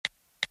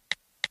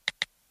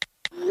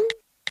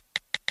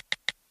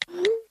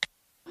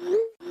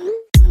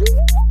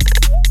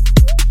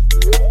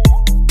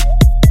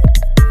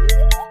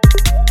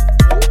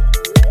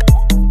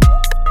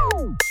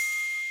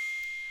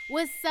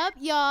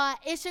y'all?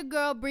 It's your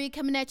girl Bree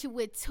coming at you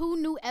with 2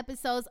 new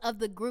episodes of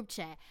the group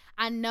chat.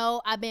 I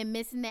know I've been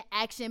missing the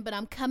action, but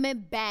I'm coming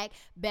back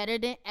better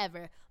than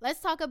ever. Let's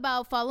talk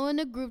about following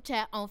the group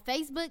chat on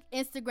Facebook,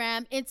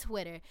 Instagram, and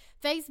Twitter.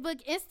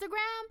 Facebook,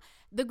 Instagram,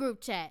 the group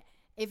chat.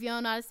 If you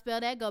don't know how to spell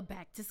that, go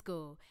back to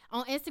school.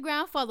 On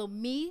Instagram, follow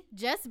me,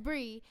 Just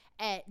Bree,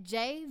 at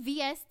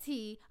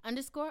JVST__Bree.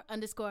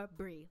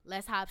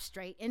 Let's hop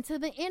straight into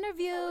the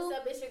interview. What's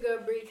up? It's your girl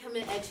Bree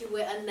coming at you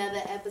with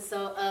another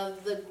episode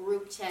of the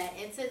group chat.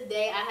 And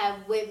today I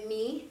have with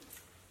me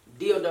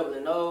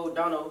D-O-double-N-O,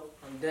 Dono.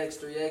 I'm Dex,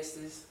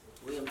 3X's,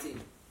 we MT.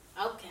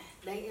 Okay,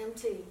 they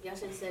MT. Y'all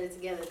should have said it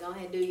together. Go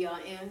ahead and do y'all,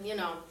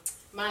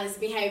 mindless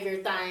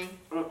behavior thing.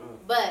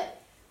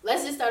 But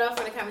let's just start off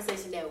on a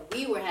conversation that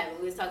we were having.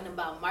 We was talking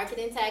about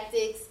marketing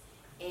tactics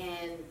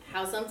and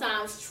how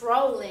sometimes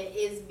trolling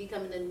is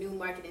becoming the new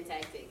marketing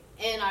tactic.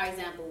 And our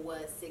example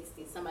was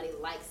 60. Somebody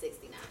like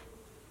 69.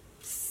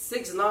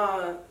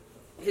 6ix9ine,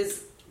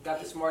 his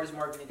got the smartest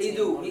marketing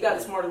team. He got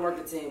the smartest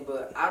marketing team,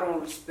 but I don't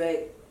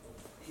respect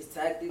his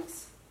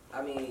tactics.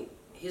 I mean,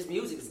 his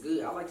music is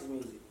good. I like his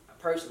music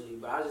personally,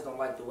 but I just don't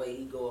like the way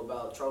he go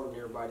about trolling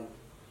everybody.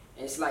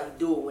 And it's like he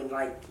do it when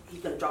like he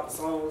gonna drop a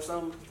song or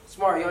something.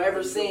 Smart. Y'all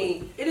ever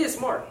seen? It is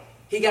smart.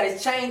 He got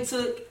his chain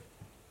took.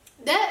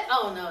 That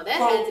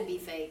had to be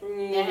fake.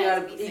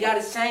 He got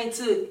his chain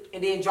took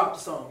and then dropped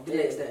the song the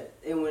next day.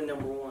 It went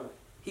 #1.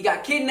 He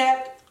got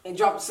kidnapped and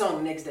dropped the song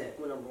the next day.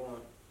 Went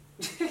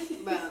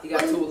 #1. Bro. He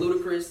got to a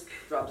Ludacris,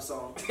 dropped the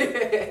song.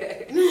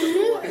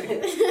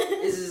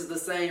 This is the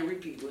same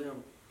repeat with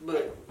him.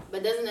 But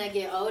doesn't that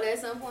get old at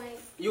some point?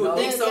 You would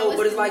think so,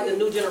 but it's like the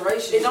new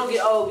generation. It don't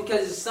get old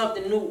because it's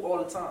something new all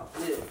the time.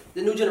 Yeah.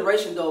 The new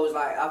generation though is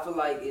like, I feel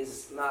like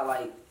it's not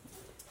like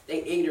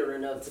they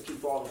ignorant enough to keep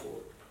falling for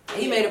it. And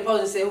he made a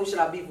post and said, "Who should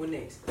I beef with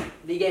next?"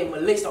 He gave him a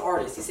list of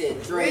artists. He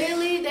said Drake.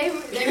 Really? They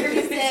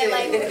really said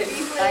like who to beef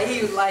with? Like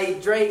he was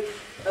like Drake,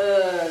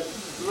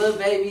 Lil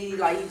Baby,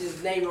 like he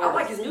just named artists. I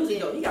like his music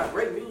though. He got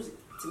great music.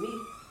 To me,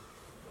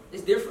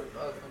 it's different.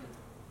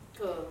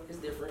 Cool. It's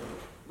different.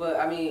 But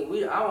I mean,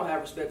 I don't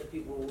have respect for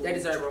people who They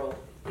deserve troll.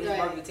 His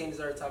marketing team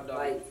deserves top dog.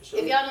 Like, for sure.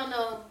 If y'all don't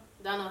know,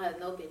 Dono has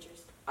no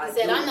pictures. He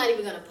said, do. "I'm not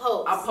even gonna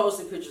post." I'm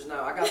posting pictures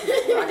now. I got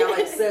pictures. I got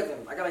like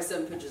 7. I got like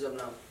 7 pictures up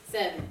now.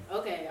 7.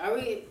 Okay. Are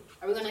we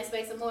gonna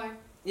expect some more?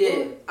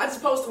 Yeah. I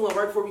just posted one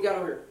right before we got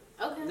on here.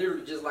 Okay.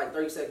 Literally just like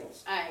 30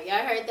 seconds. All right.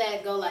 Y'all heard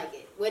that? Go like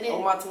it.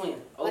 Oh, my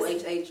twin.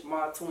 OHH,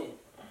 my twin.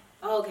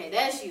 Okay,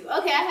 that's you.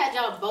 Okay, I had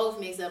y'all both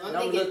mixed up. I'm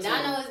thinking Little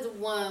Dono twin. is the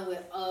one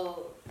with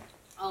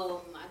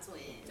my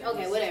twin.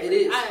 Okay, whatever. It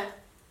is.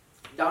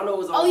 Dono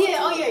was on. Oh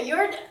yeah.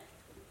 You're.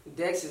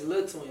 Dex is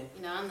little twin.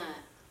 I'm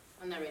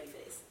not ready for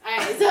this. All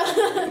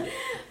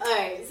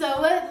right. So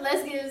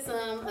let's give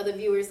some of the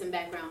viewers some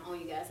background on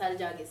you guys. How did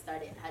y'all get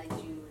started? How did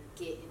you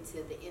get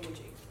into the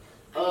industry?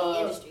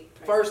 Industry.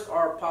 First,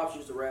 our pops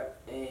used to rap,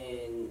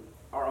 and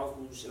our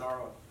uncles and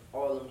all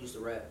of them used to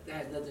rap. That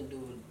has nothing to do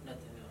with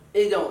nothing else.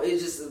 It don't.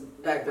 It's just a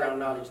background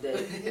knowledge that.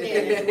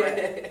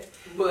 Yeah.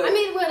 But I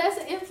mean, well, that's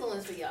an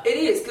influence for y'all. it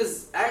is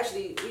because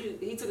actually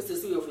he took us to the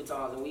studio a few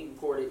times and we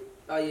recorded.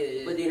 Oh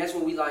yeah. But then that's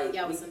when we like.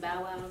 Y'all with some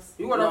bow wows.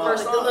 We wrote our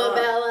first Like the little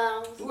song.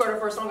 bow wows. We wrote our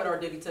first song at our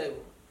Diddy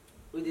table.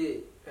 We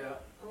did. Yeah.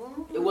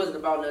 Mm-hmm. It wasn't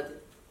about nothing.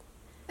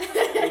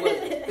 It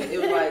wasn't. It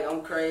was like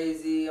I'm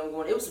crazy. I'm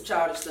going. It was some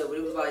childish stuff, but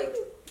it was like.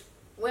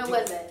 When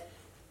was that?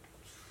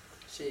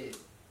 Shit.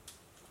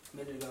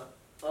 Minute ago.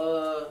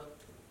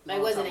 Like,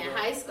 was it in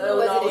high school? No,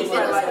 was it it was in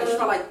probably middle like,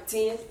 school? like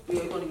 10. Yeah, we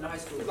wasn't even in high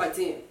school. It was like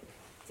 10.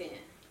 10.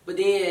 But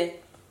then,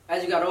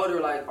 as you got older,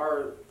 like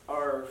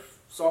our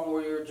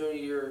sophomore year, junior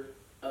year,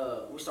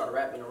 we started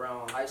rapping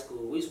around high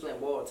school. We was playing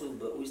ball too,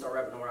 but we started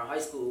rapping around high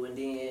school, and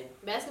then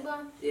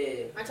Basketball?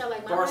 yeah, Aren't y'all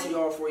like my varsity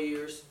height? all 4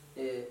 years.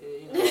 Yeah, Yeah,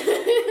 you know.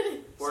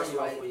 varsity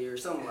all Something 4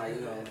 years, something like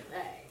you know.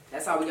 Alright.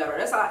 That's how we got.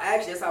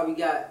 That's how we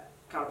got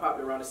kind of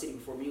popular around the city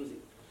before music.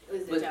 It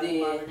was the But job then-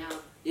 balling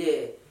out.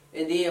 Yeah,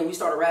 and then we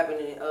started rapping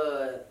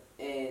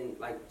in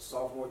like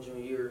sophomore,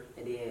 junior year,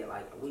 and then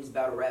like we was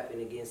battle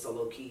rapping against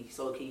Solo Key.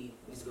 Solo Key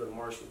used to go to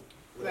Marshall.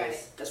 Right.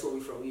 That's where we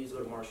from. We used to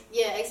go to Marshall.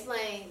 Yeah,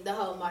 explain the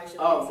whole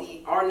Marshall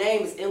MT. Our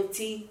name is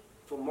MT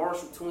for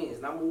Marshall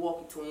Twins, not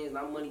Milwaukee Twins,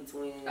 not Money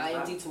Twins.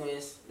 IMT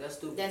twins. That's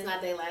stupid. That's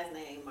not their last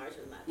name.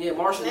 Marshall's not. Yeah,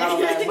 Marshall's not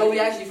on last, But we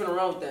actually finna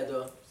run with that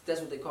though.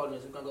 That's what they calling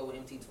us. We're gonna go with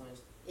MT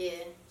twins.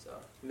 Yeah. So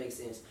it makes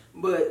sense.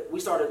 But we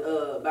started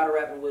battle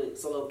rapping with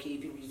Solo Key.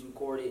 People used to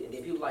record it, and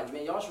then people like,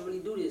 man, y'all should really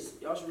do this.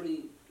 Y'all should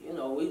really, you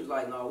know. We was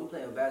like, no, we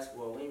playing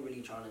basketball. We ain't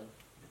really trying to.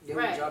 then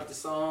Right. we dropped the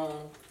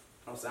song.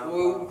 On We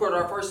SoundCloud. recorded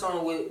our first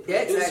song with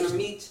Dex producer actually-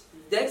 Meech.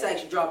 Dex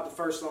actually dropped the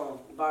first song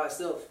by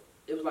itself.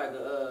 It was like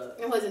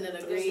It wasn't an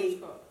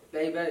agreed.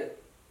 Baby.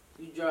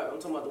 You dropped. I'm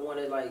talking about the one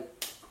that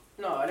like.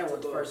 No, that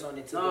wasn't the first song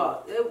they took.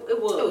 No,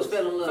 it was. It was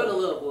Fell in Love. Fell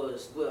in Love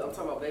was, but I'm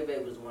talking about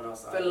Baby was the one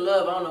outside. Fell in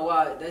Love. I don't know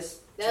why. That's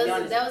That to be was-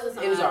 honest, that was a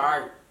song It was I-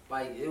 alright.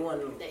 Like it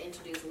wasn't. That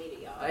introduced me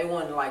to y'all. It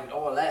wasn't like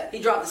all that. He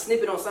dropped a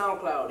snippet on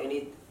SoundCloud and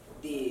it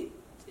did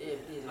Yeah,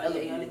 like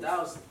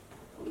 800,000.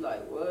 We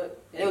like what?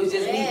 And it was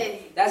just Hey.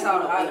 me. That's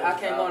how I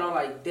came on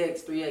like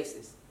Dex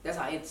 3X's. That's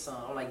how I hit the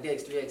song. I'm like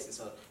Dex 3X,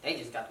 so they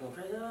just got going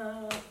crazy.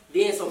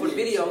 Then, so for the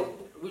video,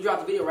 we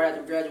dropped the video right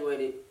after we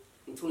graduated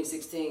in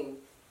 2016,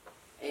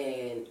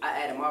 and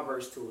I added my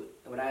verse to it.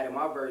 And when I added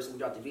my verse and we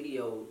dropped the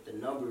video, the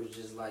numbers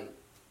just like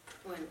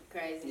went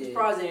crazy. Yeah.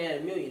 Surprised they didn't have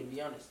 1 million, to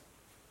be honest.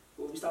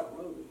 well, we stopped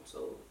promoting.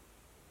 So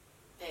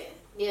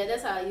Yeah,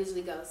 that's how it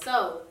usually goes.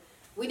 So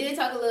we did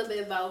talk a little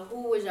bit about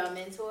who was your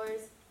mentors,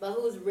 but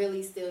who's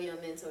really still your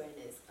mentor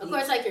in this? Of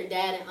course, like your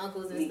dad and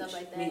uncles and stuff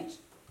like that. Meech.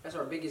 That's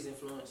our biggest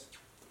influence.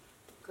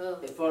 Cool.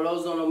 and for those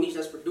who don't know Meech,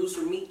 that's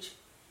producer Meech.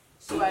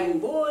 Swag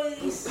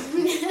boys.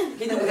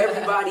 He do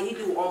everybody. He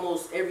do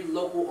almost every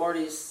local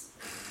artist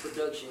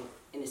production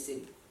in the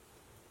city.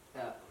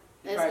 Yeah.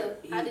 That's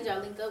Right. good. How did y'all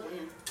link up with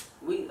him?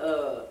 We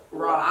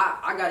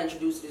I got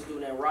introduced to this dude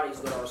named Roddy.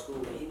 Used to go to our school,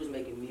 and he was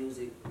making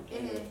music,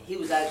 and he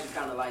was actually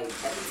kind of like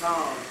at the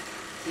time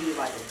he was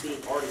like a big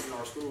artist in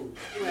our school,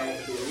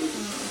 Right. doing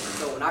music.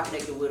 So when I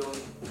connected with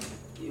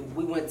him,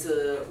 we went to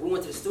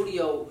the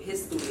studio,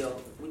 his studio.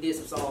 We did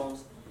some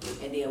songs,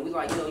 and then we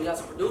like, you got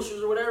some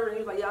producers or whatever. And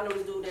he was like, yeah, I know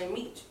this dude named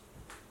Meech,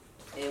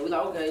 and we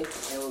like, okay.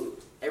 And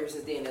ever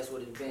since then, that's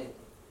what it's been,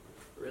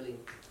 really.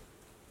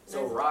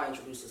 So Rod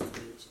introduced us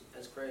to Meech.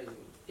 That's crazy.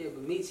 Yeah,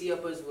 but Meech, he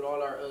helped us with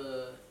all our,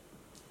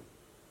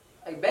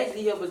 like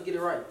basically he helped us get it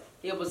right.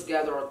 He helped us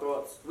gather our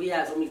thoughts. We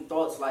had so many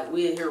thoughts. Like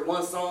we'd hear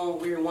one song,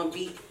 we hear one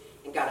beat,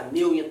 and got a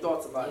million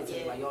thoughts about it.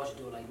 Yeah. Like y'all should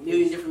do it like A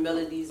million different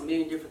melodies, a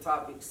million different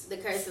topics. The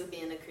curse of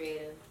being a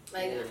creative.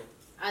 Like, Yeah.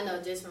 I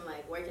know just from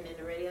like working in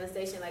the radio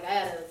station, like I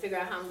had to figure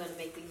out how I'm gonna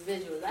make these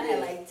visuals. I Yeah. had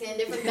like 10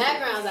 different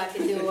backgrounds I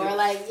could do, or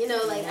like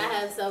like I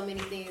have so many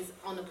things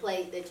on the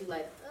plate that you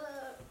like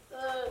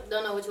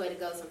don't know which way to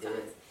go sometimes.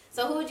 Yeah.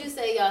 So who would you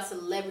say y'all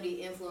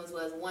celebrity influence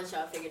was once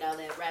y'all figured out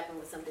that rapping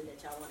was something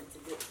that y'all wanted to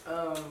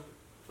do?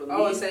 For me, I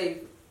always say,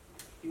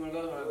 you wanna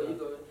go? oh, you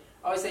go.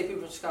 I always say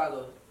people from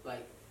Chicago,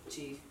 like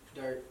Chief,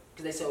 Dirt,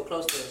 because they so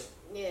close to us.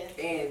 Yeah.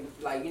 And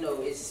like,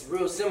 it's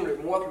real similar.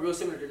 Milwaukee real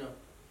similar to them.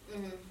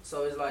 Mm-hmm.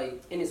 So it's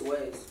like, In his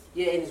ways.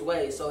 yeah, in his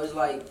way. So it's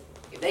like,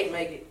 if they can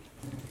make it,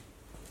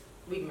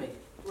 we can make it.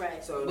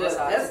 Right. So But that's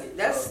how I see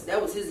it.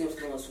 that was his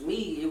influence. For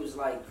me, it was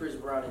like Chris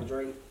Brown and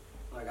Drake.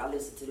 Like I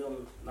listened to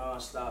them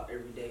nonstop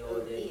every day,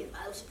 all He day.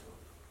 emotional.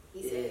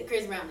 He Yeah. said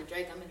Chris Brown and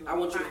Drake. I'm in the I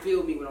want you to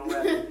feel me when I'm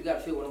rapping. You gotta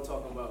feel what I'm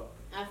talking about.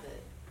 I feel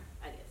it,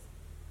 I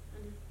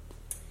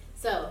guess.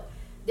 So,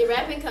 did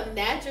rapping come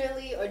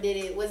naturally, or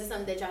was it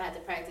something that y'all had to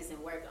practice and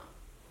work on?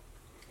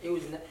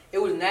 It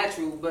was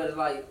natural, but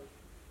like,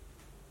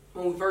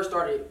 when we first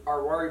started our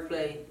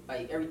wordplay,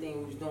 like everything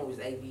we was doing was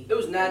AB. It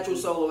was natural,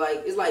 so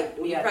like it's like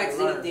when We you have to practice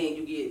learn.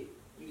 anything, you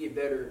get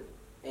better.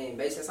 And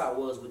basically that's how it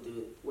was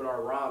with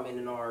our rhyming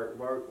and our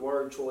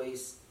word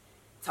choice,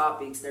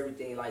 topics and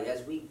everything. Like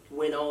as we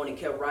went on and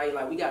kept writing,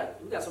 like we got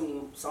so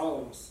many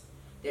songs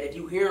that if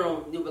you hear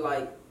them, you'll be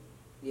like,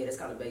 yeah, that's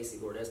kind of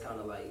basic, or that's kind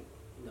of like,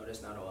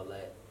 that's not all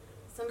that.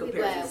 Some people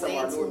Compared to have some of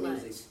way our too newer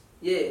much. music.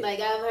 Yeah. Like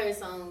I've heard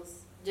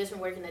songs just from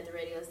working at the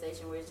radio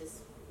station where it's just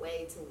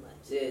way too much.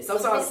 Yeah,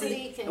 sometimes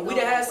Simplicity can and we go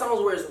done had nowhere.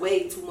 songs where it's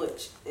way too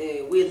much,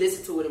 and we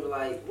listen to it and be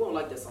like, we don't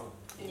like that song.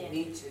 And Yeah.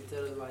 Meech and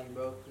tell us like,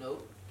 bro,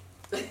 nope.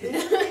 And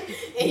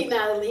he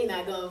not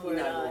going for He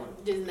it not all. going.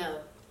 Just no,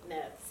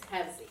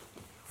 have a seat.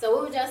 So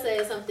what would y'all say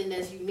is something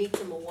that's unique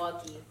to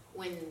Milwaukee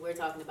when we're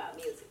talking about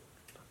music?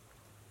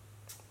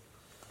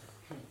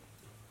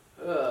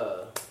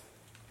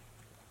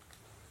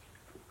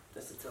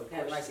 That's a tough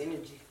Have question. nice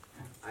energy.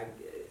 I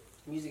get it.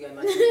 Music got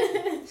nice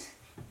energy.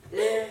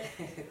 Yeah.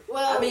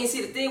 Well, I mean,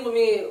 see, the thing with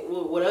me,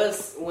 with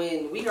us,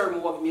 when we heard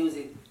Milwaukee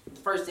music, the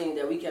first thing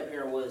that we kept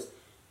hearing was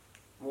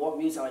Milwaukee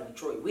music sound like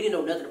Detroit. We didn't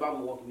know nothing about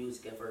Milwaukee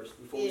music at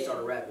first before we Yeah.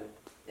 started rapping.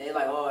 And they're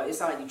like, oh, it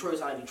sound like Detroit,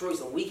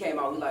 So when we came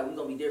out, we like, we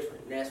gonna be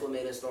different. And that's what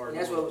made us start. And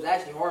that's what was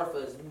actually hard for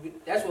us.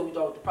 That's what we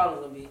thought the problem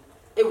was gonna be.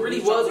 It really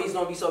We was. thought It's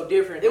gonna be so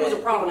different. It was that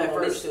a problem people at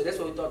don't first. listen to it. That's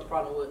what we thought the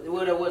problem was.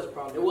 Well, there was a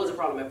problem. It was a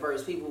problem at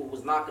first. People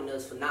was knocking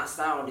us for not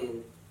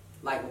sounding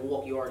like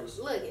Milwaukee artists.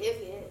 look,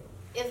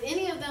 if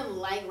any of them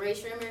like Ray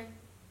Shrimmer,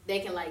 they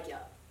can like y'all.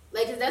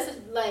 Like, 'cause that's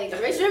like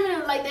Ray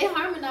Shrimmer, like they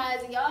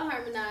harmonize and y'all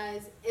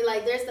harmonize, and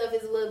like their stuff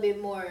is a little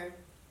bit more,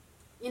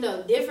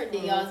 different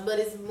than y'all's, but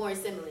it's more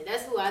similar.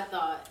 That's who I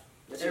thought.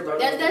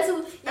 Everybody- That's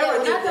who. Yeah,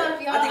 when I thought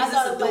of y'all, I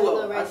thought of like a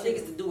little Ray I think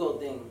it's Shrimmer. the duo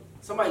thing.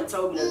 Somebody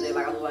told me the other day,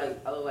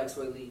 like I look like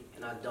Sway Lee,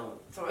 and I don't.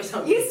 Somebody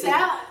told me You that too.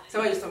 sound.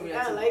 Somebody just told me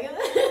that I too. like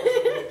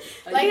it.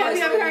 Like, have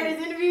you ever heard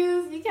his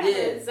interviews? You kind of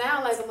Yeah.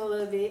 sound like him a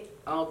little bit.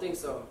 I don't think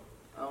so.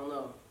 I don't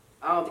know.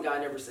 I don't think I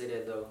never say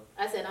that though.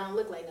 I said I don't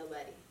look like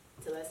nobody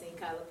until I seen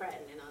Kyla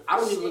Pratt, and I I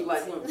was don't even look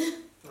like shit.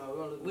 him.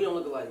 No, We don't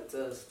look alike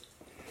to us.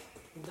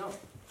 We don't.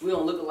 We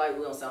don't look alike.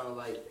 We don't sound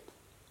alike.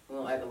 We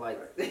don't act alike.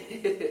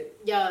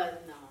 Y'all,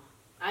 no,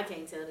 I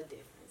can't tell the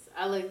difference.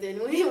 I looked in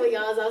when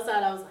y'all was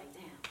outside. I was like,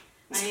 damn,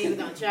 I ain't even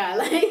gonna try.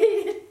 Like,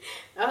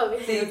 I hope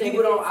you See, don't take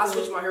people don't. I offense to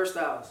switch it. my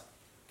hairstyles.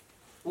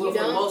 You Well, for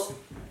don't? most,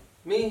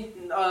 Me,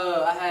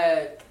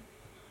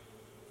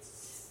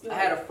 I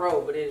had a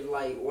fro, but it was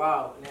like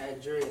wow, and I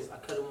had dreads. I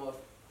cut them off,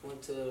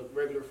 went to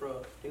regular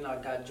fro. Then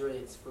I got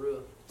dreads for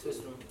real,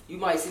 twisted them. you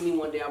might see me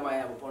one day. I might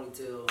have a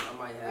ponytail. I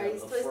might Are have you a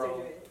twisted fro.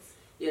 dreads?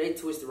 Yeah, they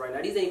twisted right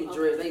now. These ain't even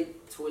dreads. They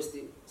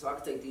twisted, so I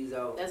can take these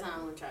out. That's how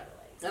I'm gonna try to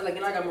like. That's like,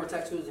 and I got more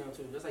tattoos than him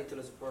too. That's like to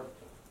the support.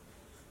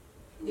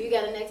 You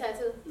got a neck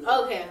tattoo?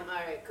 No. Okay, all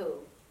right,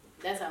 cool.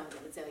 That's how I'm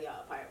gonna tell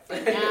y'all apart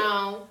from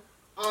now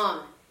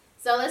on.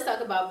 So let's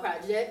talk about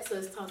projects.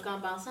 Let's talk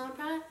about some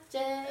projects.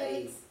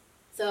 Hey.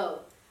 So,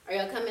 are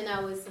y'all coming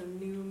out with some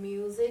new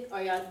music?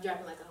 Or y'all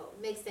dropping like a whole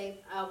mixtape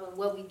album?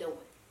 What we doing?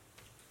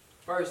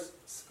 First,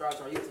 subscribe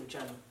to our YouTube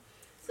channel,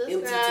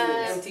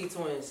 Subscribe. MT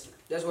Twins.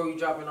 That's where we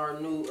dropping our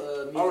new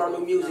music. All our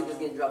new music is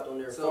getting dropped on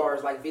there. As So- far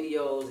as like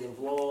videos and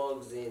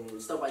vlogs and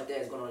stuff like that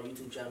is going on our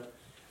YouTube channel.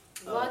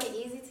 Vlogging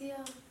easy to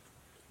y'all?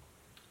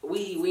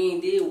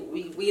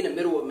 We in the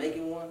middle of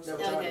making one. So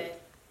Never tried Okay.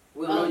 it.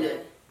 we don't know Okay.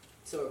 yet.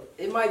 So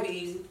It might be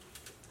easy.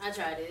 I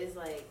tried it. It's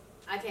like,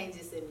 I can't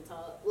just sit and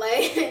talk. Like,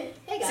 hey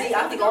guys. See, I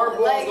how's think it our going?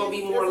 vlog's Like, gonna be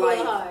it's more a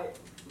little like- hard.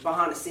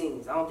 Behind the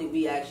scenes, I don't think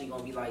we actually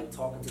gonna be like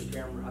talking to the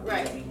camera. I think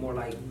Right. it's gonna be more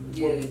like what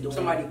yeah, we doing,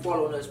 somebody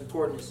following us,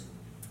 recording us.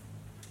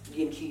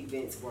 getting key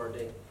events for our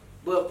day.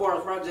 But for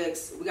our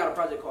projects, we got a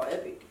project called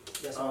Epic.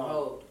 That's on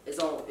hold.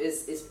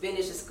 It's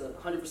finished. It's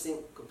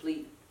 100%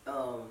 complete.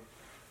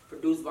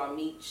 Produced by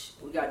Meech.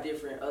 We got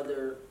different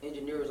other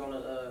engineers on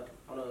the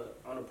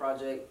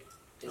project.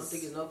 I don't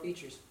think it's no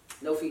features.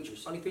 no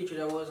features. Only feature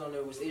that was on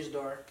there was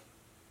Ishdar.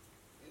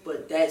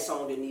 But that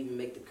song didn't even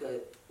make the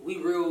cut. We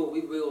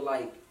real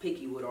like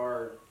picky with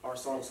our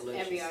song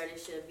selections. Every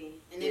artist should be.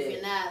 And if Yeah.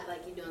 you're not,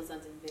 like, you're doing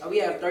something very We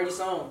have 30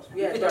 songs.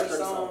 We had We got 30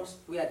 30 songs.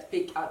 We had to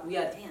pick. We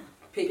had to Damn.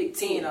 pick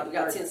 10 out We of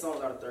got 30. 10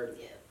 songs out of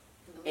 30. Yeah.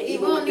 And We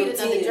even won't with need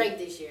them another 10 Drake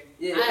this year.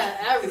 Yeah.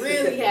 I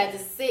really had to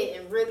sit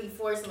and really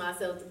force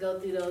myself to go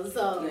through those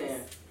songs.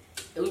 Man.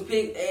 And we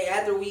picked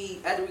after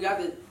we got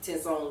the 10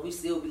 songs, we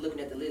still be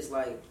looking at the list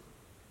like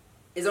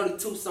it's only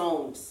 2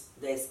 songs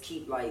that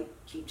keep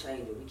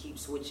changing. We keep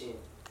switching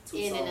 2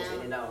 In and songs out.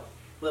 in and out.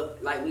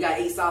 But like we got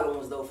 8 solid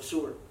ones though for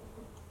sure.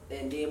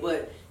 And then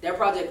but that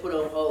project put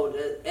on hold.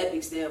 The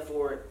Epic stand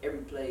for every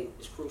play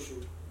is crucial.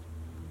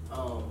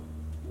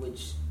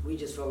 Which we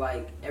just feel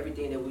like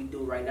everything that we do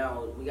right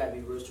now, we gotta be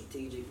real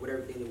strategic with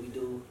everything that we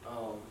do.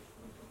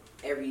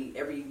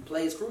 Every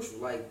play is crucial.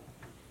 Like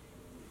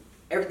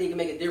everything can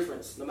make a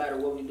difference no matter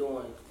what we're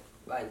doing.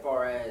 Like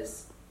far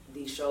as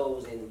these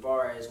shows and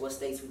far as what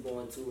states we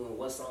going to and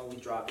what song we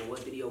dropping, what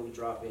video we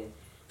dropping,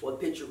 what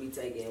picture we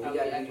taking. How We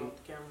gotta act be on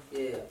the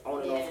camera. yeah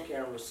on and off the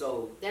camera.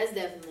 So That's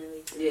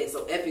definitely true. yeah,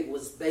 so Epic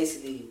was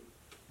basically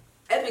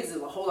Epic is a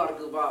whole lot of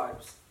good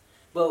vibes,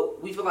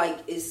 but we feel like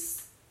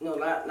it's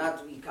not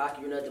to be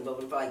cocky or nothing, but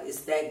we feel like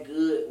it's that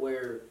good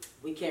where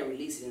we can't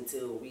release it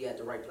until we at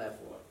the right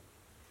platform.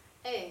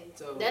 Hey,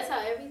 So- that's how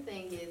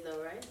everything is,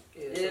 though, right?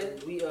 Yeah.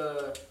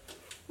 So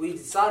we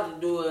decided to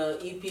do an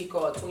EP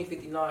called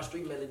 2059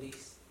 Street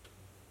Melodies.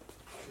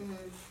 Mm-hmm.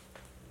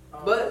 I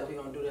don't But- know if we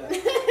gonna do that.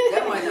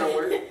 That might not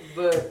work.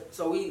 But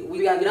So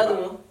we got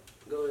another one.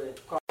 Go ahead.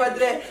 after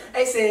that,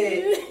 they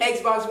said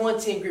Xbox One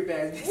 10 grip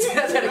ass.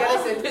 That's what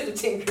they said. Pistol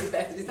 10 grip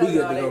ass. We good to They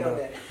go know now.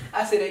 that.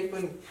 I said they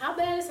funny, How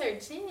bad is her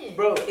chin?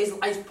 bro.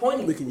 It's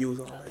pointing. We can use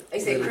all that. They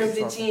say Really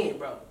Crimson talking. Chin,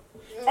 bro.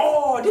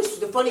 Oh, this was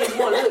the funniest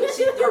one. Look,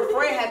 her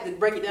friend had to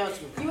break it down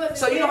to me. You wasn't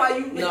So you know how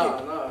you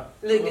No.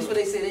 Look, this is what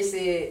they said. They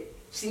said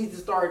she needs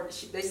to start.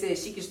 They said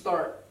she can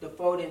start the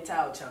folding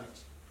towel challenge.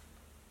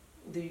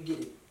 Do you get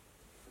it?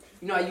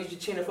 You know how you use your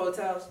chin to fold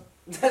towels?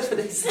 That's what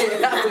they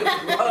said.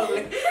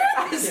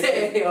 I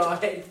said, yo, I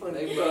ain't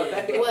funny, bro.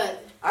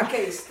 What? I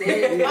can't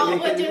stand Oh,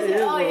 what you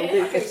said? Oh, I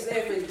yeah. can't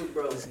stand Facebook,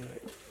 bro.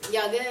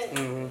 Y'all good?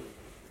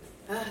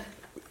 Mm-hmm.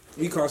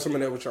 We caught some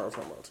of that what y'all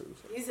talking about too.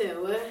 You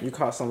said what? You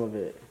caught some of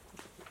it.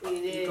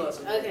 We did. caught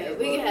some Okay, bad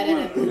we can blood. have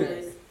that at the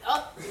list.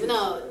 Oh,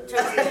 no.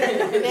 Trust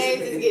me.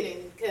 Names is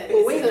getting cut.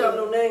 Well, we ain't drop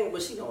no name,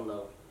 but she gonna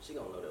know. She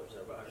gonna know that was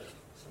her body.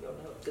 She gonna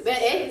know. 'Cause But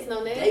it's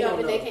no name They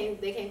dropping. gonna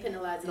They can't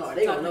penalize us No, for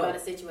they talking gonna know.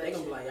 about a They situation.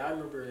 gonna be like, I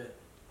remember that.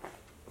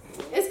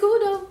 It's cool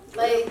though.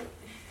 Like,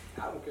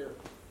 I don't care.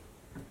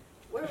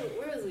 where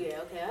was we at?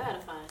 Okay, I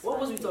gotta find. a What spot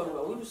was we to talking keep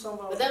about? on. We was talking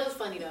But about. that was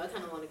funny though. I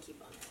kind of want to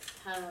keep on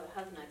that.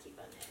 How can I keep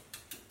on that?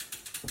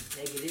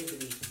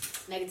 Negativity.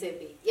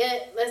 Negativity. Yeah,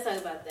 let's talk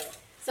about that.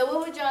 So,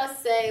 what would y'all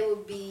say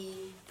would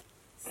be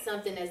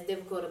something that's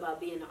difficult about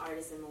being an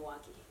artist in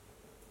Milwaukee?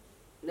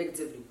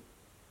 Negativity.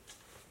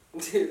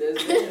 that's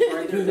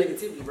right there.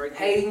 Negativity, right there.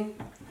 Hating.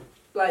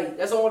 Like,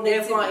 that's all They they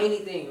can't find find.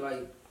 anything.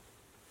 Like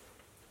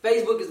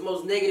Facebook is the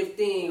most negative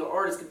thing an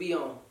artist could be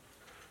on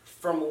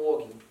from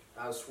Milwaukee.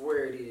 I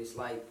swear it is.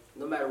 Like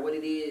no matter what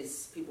it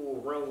is, people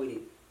will run with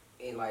it.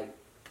 And like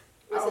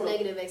What's I a don't know.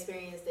 negative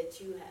experience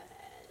that you have had?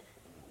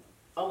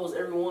 almost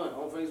everyone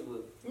on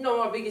Facebook. You know,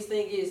 my biggest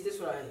thing is this: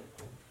 what I hate.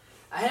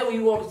 I hate when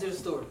you walk into the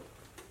store,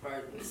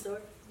 right? In the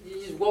store? You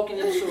just walking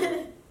in the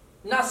store,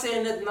 not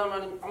saying nothing.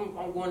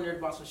 I'm going there to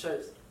buy some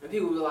shirts. And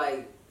people be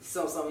like,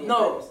 something.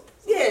 No.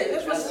 Yeah,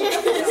 that's what she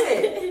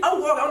said. I'm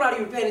walking. I'm not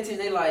even paying attention.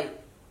 They like,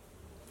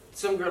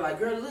 some girl like,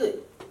 girl, look.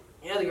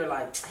 And the other girl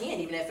like, he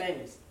ain't even that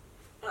famous.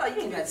 I'm like,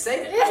 you ain't got to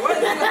say that.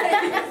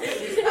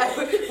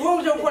 What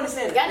was your point of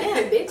saying that?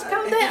 Goddamn, bitch,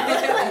 calm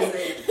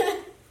down.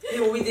 Yeah,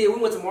 what we did, we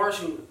went to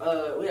Marshall.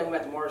 We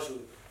went to Marshall,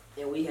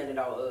 and we handed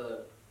out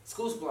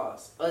school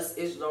supplies. Us,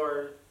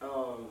 Ishdar,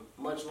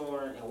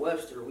 Munchlorn, and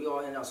Webster, we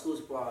all handed out school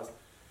supplies.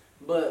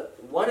 But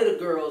one of the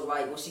girls,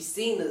 like, when she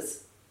seen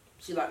us,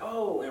 she like,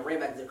 oh, and ran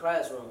back to the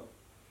classroom.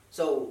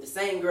 So the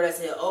same girl that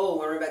said,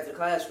 oh, and ran back to the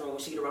classroom, when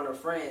she get around her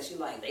friends, she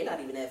like, they not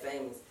even that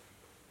famous.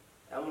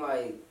 I'm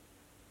like,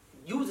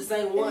 you was the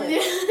same one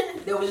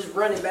that was just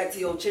running back to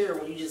your chair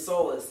when you just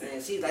saw us.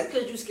 And she's like,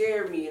 because you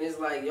scared me. And it's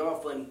like, y'all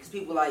funny. Because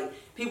people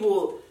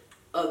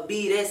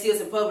they see us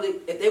in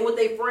public, if they with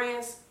their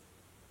friends,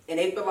 and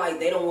they feel like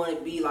they don't want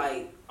to be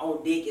like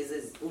on dick, as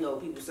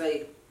people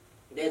say,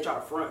 they try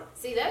to front.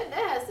 See, that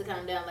has to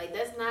calm down. Like,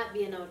 that's not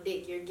being on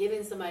dick. You're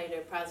giving somebody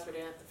their props for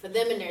them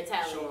and their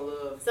talent. Showing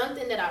love.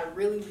 Something that I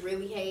really,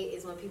 really hate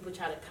is when people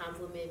try to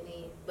compliment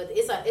me, but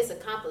it's a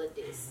compliment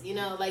diss. You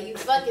know, like you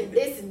fucking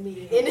dissing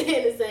me in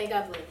the same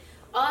compliment.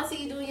 Oh, I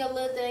see you doing your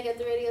little thing at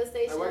the radio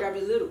station. Like, I gotta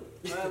be little.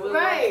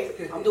 Right.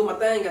 I'm doing my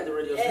thing at the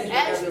radio station.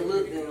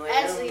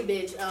 Actually,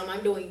 bitch,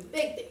 I'm doing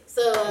big things.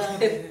 So,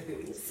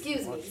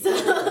 excuse me.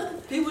 So,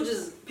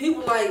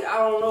 people like, I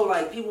don't know,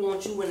 like, people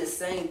want you in the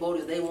same boat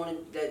as they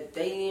wanted that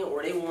they in,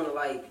 or they want to,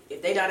 like,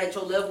 if they not at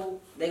your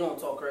level, they gonna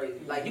talk crazy.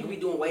 Like, you could be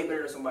doing way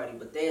better than somebody,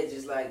 but they're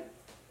just like,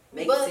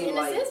 make it seem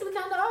like. But in a sense, we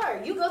kind of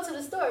are. You go to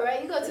the store,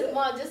 right? You go to the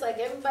mall just like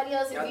everybody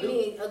else if you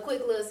need a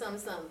quick little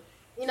something.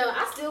 You know,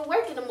 I still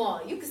work in the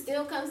mall. You can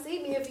still come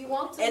see me if you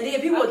want to. And then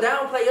people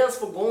downplay us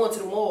for going to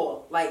the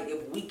mall. Like,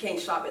 if we can't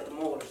shop at the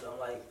mall or something,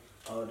 like,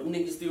 them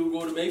niggas still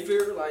go to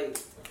Mayfair? Like,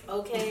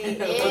 okay.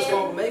 What's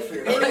wrong with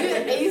Mayfair?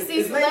 And you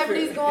see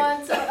celebrities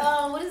going to,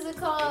 what is it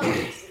called?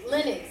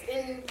 Lennox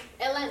in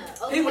Atlanta.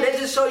 Okay. People, they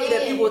just show you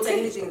that people will take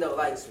anything, though.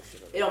 Like,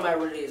 it don't matter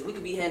what it is. We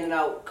could be handing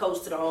out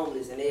coats to the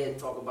homeless, and they'll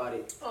talk about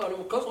it. Oh,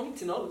 them coats only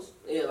 $10.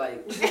 Yeah,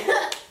 like,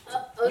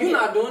 okay. you're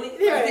not doing it.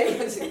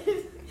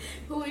 Right.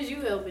 Who is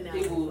you helping out?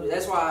 People,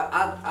 that's why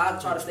I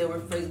try to stay away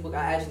from Facebook.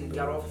 I actually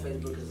got off of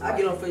Facebook because I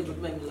get on Facebook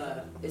to make me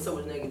laugh. It's so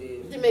much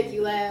negative. To make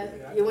you laugh.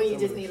 When you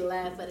just need a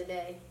laugh for the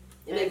day.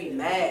 It make me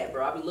mad,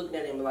 bro. I be looking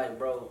at it and be like,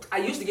 bro. I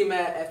used to get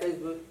mad at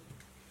Facebook,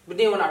 but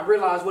then when I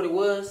realized what it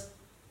was,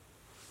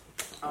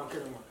 I don't care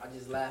anymore. I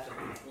just laugh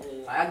at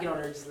it. Like, I get on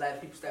there and just laugh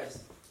at people's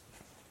status.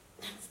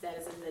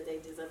 Statuses that they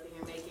just up in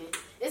here making.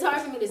 It's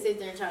hard for me to sit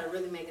there and try to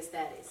really make a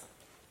status.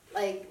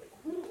 Like,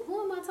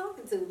 who am I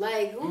talking to?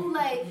 Like, who,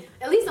 like,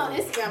 at least on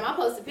Instagram, I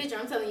post a picture.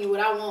 I'm telling you what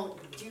I want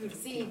you to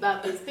see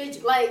about this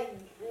picture. Like,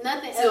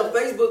 nothing else. On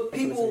Facebook,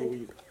 people,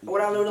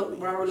 what I really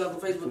love on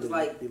Facebook is,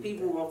 like,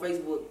 people on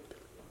Facebook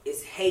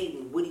is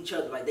hating with each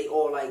other. Like, they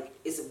all, like,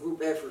 it's a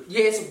group effort.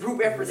 Yeah, it's a group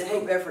effort. It's a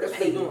group effort of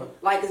hating.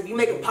 Like, if you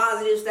make a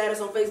positive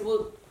status on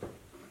Facebook,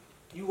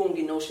 you won't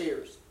get no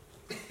shares.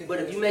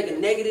 But if you make a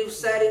negative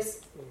status,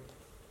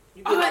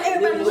 you get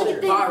everybody look at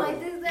things viral. like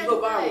this. You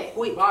go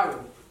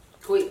viral,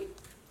 quick.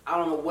 I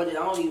don't know what it.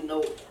 I don't even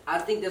know. I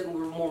think that's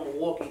more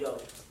Milwaukee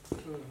though.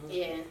 Mm-hmm.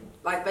 Yeah.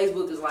 Like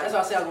Facebook is like. That's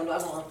what I said I was gonna do. I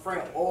was gonna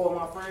unfriend all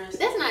my friends.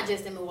 That's not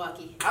just in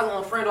Milwaukee. I was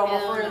gonna unfriend all my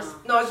friends.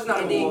 No, it's just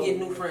not. And then get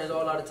new friends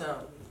all out of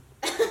town.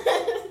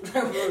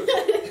 Bro,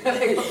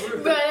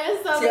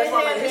 that's so See, that's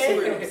why I like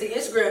Instagram. See,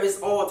 Instagram is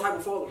all type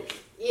of followers.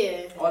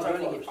 Yeah. All type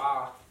of followers.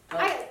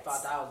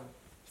 5,000.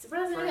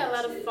 Surprisingly, I got a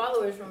lot of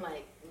followers from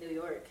like New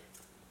York.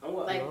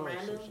 Like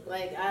random.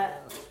 Like I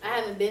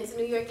haven't been to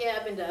New York yet.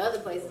 I've been to other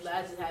places, but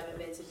I just haven't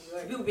been to New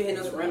York. People be hitting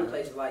us from random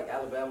places like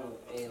Alabama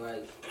and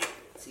like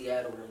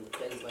Seattle and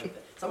places like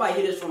that. Somebody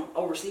hit us from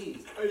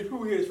overseas. Hey,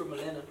 who here is from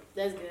Atlanta?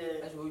 That's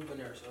good. That's where we've been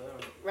there, so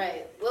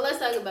right. Well, let's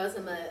talk about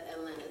some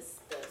Atlanta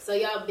stuff. So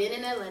y'all been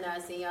in Atlanta. I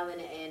seen y'all in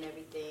the A and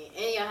everything,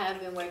 and y'all have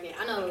been working.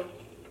 I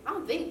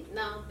don't think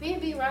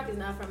PNB Rock is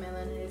not from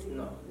Atlanta, is he?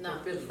 No.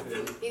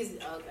 He's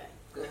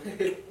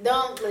okay.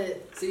 Don't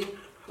let. See.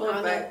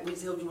 Fun fact, we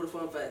just helped you with a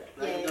fun fact.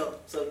 Yeah. Know.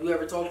 So if you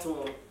ever talk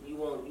to him, you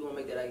won't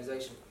make that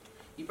accusation.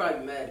 You probably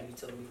be mad if you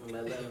tell me from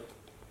Atlanta.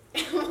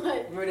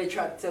 What? Remember they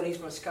tried to tell me he's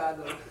from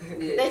Chicago.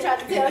 Yeah. They tried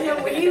to tell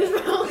him where he was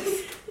from.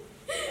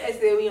 They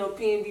said we on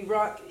PNB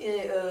Rock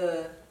and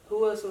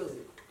who else was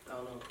it? I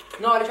don't know.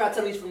 No, they tried to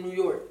tell me he's from New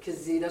York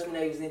because that's when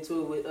they was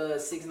into it with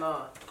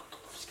 6ix9ine,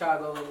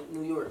 Chicago and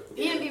New York.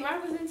 PNB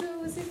Rock was into it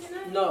with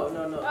 6ix9ine? No.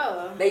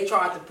 Oh. They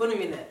tried to put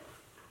him in that.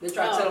 They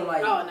tried to tell him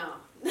like. Oh no.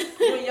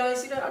 Y'all ain't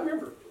see that? I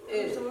remember.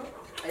 Yeah.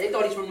 And they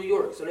thought he's from New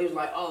York, so they was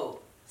like, oh,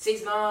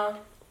 6ix9ine,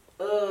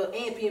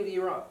 and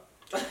PNB Rock.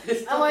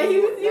 Oh, well, he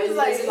was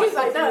like,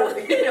 no.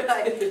 He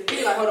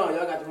was like, hold on,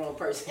 y'all got the wrong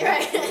person.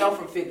 Right. Y'all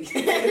from Philly.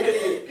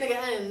 Nigga,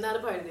 I am not a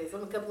part of this.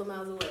 I'm a couple of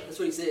miles away. That's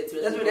what he said too.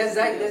 He said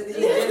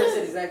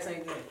the exact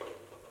same thing.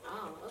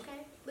 Oh,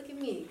 okay. Look at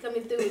me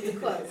coming through with the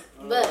quotes.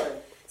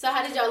 But so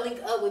how did y'all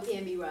link up with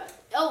PNB Rock?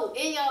 Oh,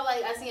 and y'all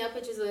I seen y'all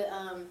pictures with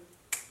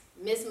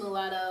Miss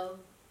Mulatto,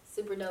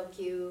 Super Dope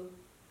Q,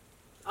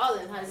 all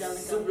of them. How did y'all link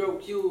up? Super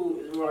Dope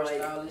Q is more like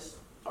stylist.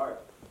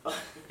 Art.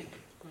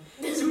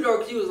 Super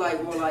Dope Q is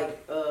like more like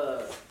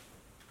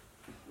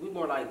we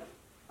more like,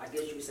 I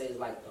guess you could say it's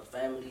like a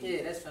family.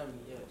 Yeah, that's family.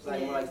 Yeah, it's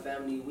like more like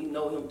family. We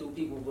know him through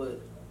people, but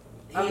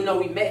I mean, no,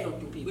 we met him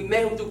through people. We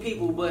met him through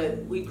people,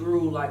 but we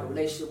grew like a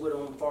relationship with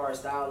him as far as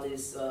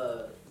stylists.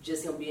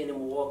 Just him being in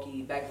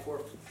Milwaukee, back and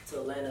forth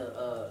to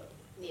Atlanta.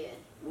 Yeah.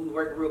 we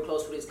worked real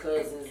close with his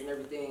cousins and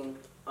everything.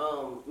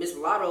 Miss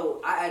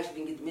Mulatto, I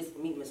actually didn't get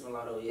to meet Miss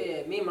Mulatto yet.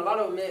 Yeah, me and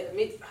Mulatto met.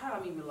 How I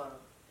meet Mulatto?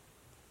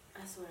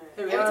 I swear.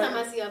 Hey, Every Ryan.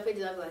 time I see y'all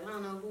pictures, I be like, I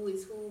don't know who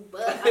is who,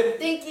 but I'm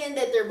thinking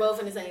that they're both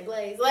in the same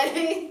place. Like,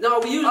 No,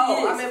 we usually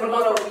Oh, is. I met For the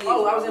most Mulatto. part, we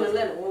Oh, is. I was in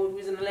Atlanta. When we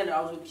was in Atlanta,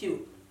 I was with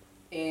Q,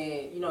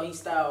 and he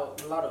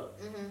styled Mulatto,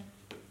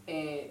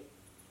 and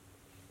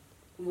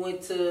we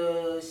went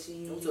to.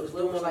 She Went to a was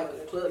club or doing like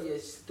something? a club. Yeah,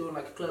 she's doing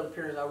like a club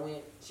appearance. I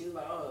went. She was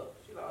like, oh,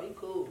 you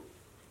cool.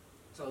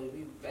 So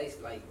we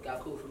basically like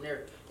got cool from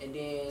there, and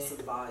then It's a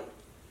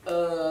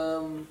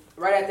vibe.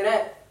 right after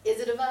that.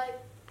 is it a vibe?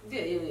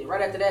 Yeah.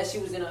 Right after that, she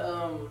was in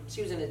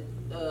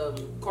a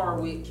car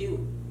with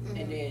Q,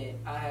 and then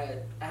I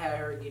had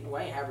her getting.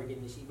 Well, I ain't have her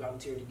getting. She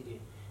volunteered to get in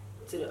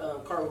to the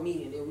car with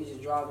me, and then we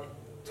just driving,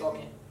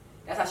 talking.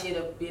 That's how she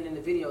ended up being in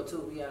the video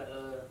too. We got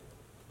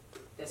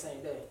that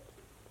same day.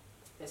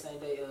 Yeah.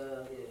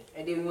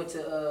 And then we went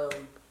to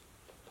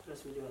what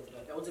else we doing after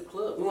that? That was a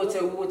club. We went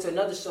to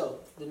another show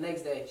the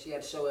next day. She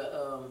had a show at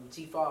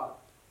G5.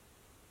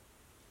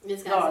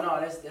 This No,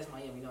 that's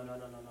Miami. No.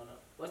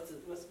 What's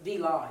V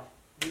Live?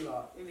 V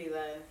Live. Be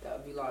like, That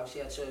would be live. She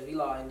had to show V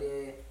Live, and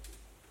then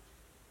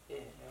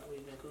we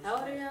been cool. how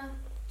old are y'all?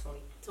 20.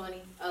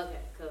 20. Okay,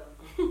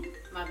 cool.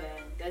 My bad.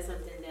 That's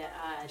something that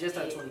I Just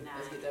did turned 20. not.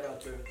 Let's get that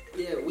out there.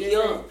 Yeah, we Yes,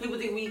 young. People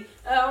think we.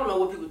 I don't know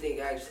what people think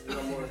actually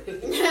no more.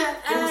 People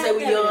say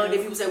we I young, don't then know.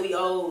 people say we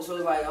old. So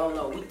it's like, I don't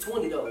know. We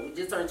 20 though. We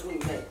just turned 20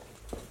 today.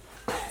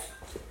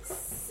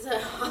 So,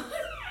 I'm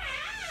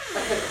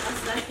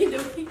sorry,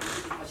 do we?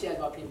 She asked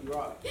about PNB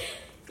Rock.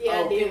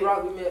 Yeah, I did. PNB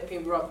Rock. We met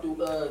PNB Rock through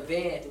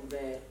Van.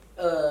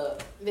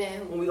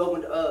 Then When we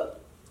opened it up.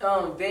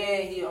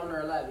 Van, he owner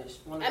of Lavish.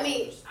 One of I the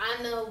mean, owners.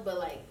 I know, but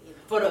like,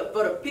 For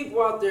the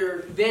people out there,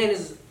 Van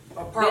is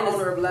a part Van is-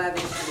 owner of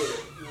Lavish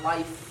with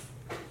Life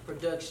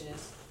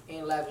Productions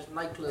and Lavish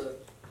Nightclub.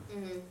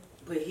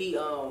 but he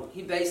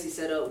basically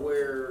set up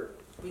where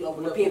We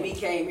opened when up. PNB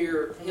came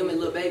here, him and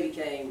Lil Baby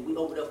came. We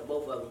opened up for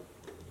both of them,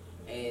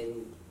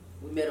 and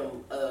we met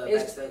them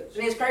backstage.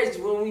 And it's crazy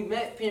 'cause when we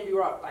met PNB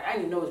Rock, like I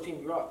didn't even know it was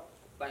PNB Rock.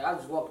 Like I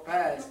just walked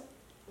past.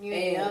 you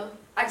And know.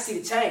 I can see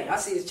the chain. I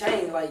see his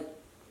chain like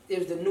it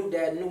was the new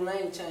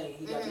lane chain.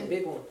 He got the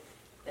big one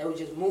that was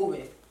just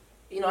moving.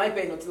 I ain't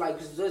paying no like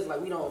because it's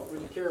like we don't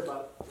really care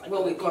about. Like,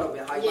 Well, we caught up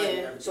in hype. Yeah. and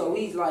everything. So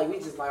we just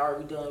like, all right,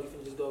 we done. We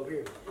finna just go over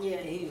here. Yeah.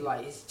 And he was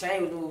like, his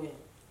chain was moving.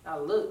 I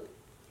looked.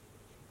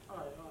 I'm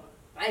like,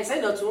 I ain't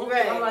say nothing to him.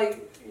 Right. I'm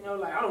like,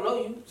 like I don't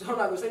know you, so I'm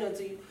not gonna say nothing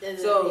to you.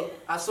 That's So it,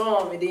 I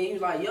saw him, and then he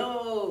was like,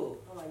 yo.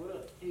 I'm like, what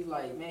up? He's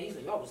like, man,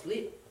 y'all was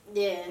lit.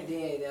 yeah. And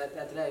then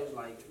after that, it was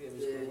like, it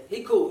was Yeah, cool.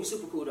 he cool. He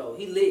super cool though.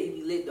 He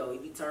be lit though. He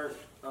be turned.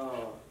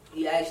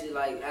 He actually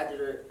like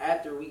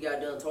after we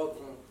got done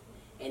talking,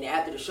 and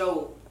after the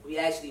show, we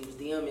actually was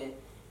DMing, and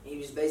he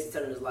was basically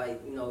telling us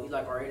like, he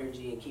like our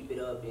energy and keep it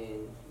up,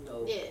 and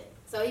Yeah.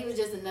 So he was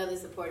just another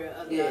supporter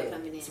of yeah, y'all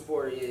coming in.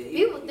 support. Yeah,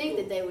 People think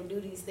that they would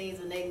do these things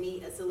when they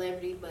meet a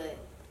celebrity, but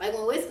like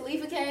when Wiz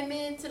Khalifa came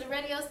in to the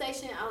radio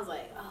station, I was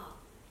like, oh.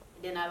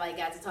 And then I like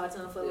got to talk to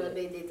him for a little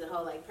bit, did the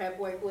whole like prep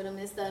work with him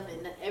and stuff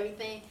and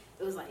everything.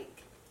 It was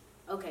like,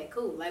 okay,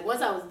 cool. Like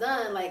once I was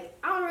done, like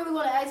I don't really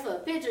want to ask for a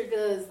picture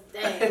because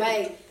dang,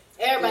 like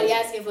everybody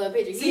asking for a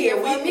picture. See,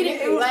 You want me to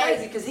it was like,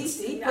 crazy because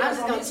he put I'm us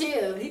just on gonna his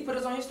chill. He put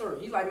us on his story.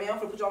 He's like, man, I'm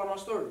gonna put y'all on my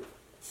story.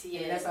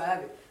 Yeah. And that's how I have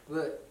it.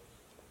 But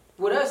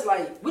with us,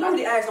 like, we don't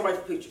really ask nobody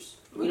for pictures.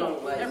 We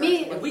don't like.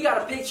 Me- if we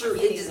got a picture,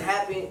 it just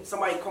happened.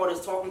 Somebody caught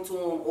us talking to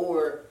him,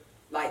 or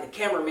like the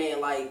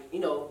cameraman, like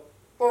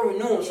or we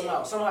knew him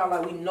somehow. Somehow,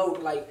 like we know,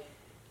 like,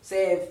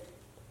 say if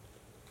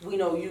we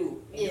know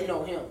you and Yeah. you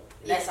know him.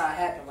 And that's how it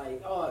happened.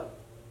 Like, oh,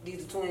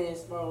 these are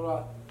twins, blah blah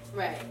blah.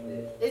 Right.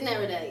 Yeah. It's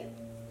never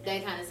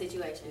that kind of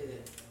situation. Yeah.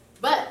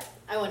 But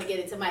I want to get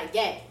into my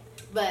game.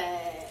 But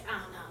I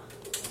don't know.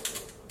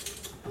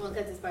 I'm gonna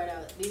cut this part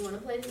out. Do you want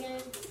to play the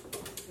game?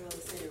 Girl,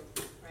 sit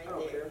right I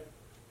don't there. care.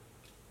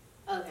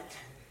 Okay.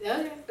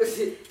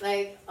 Okay.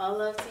 Like all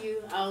love to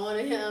you. I don't want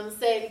him to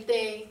say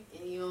anything,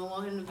 and you don't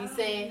want him to be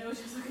saying. know what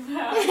you're talking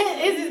about.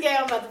 It's this game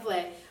I'm about to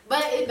play.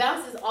 But it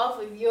bounces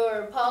off of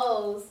your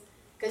pose.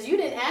 Cause you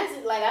didn't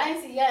answer, like I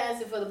didn't see your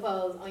answer for the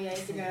pose on your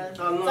Instagram.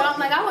 So I'm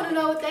like, I want to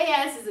know what their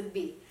answers would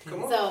be.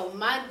 Come on. So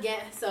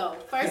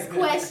first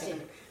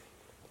question: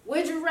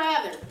 would you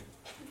rather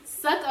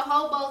suck a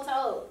hobo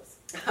toes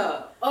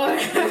or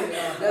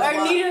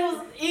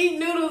eat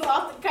noodles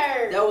off the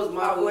curb? That was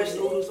my I would question.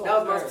 do this That was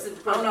on my purpose.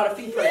 specific I'm question. not a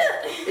feet person.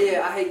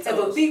 Yeah, I hate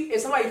toes.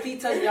 If somebody's feet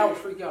touch me, I would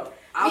freak out.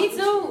 Me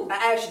too.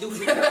 I actually do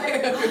freak out.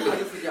 I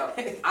do freak out.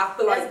 I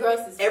feel That's like gross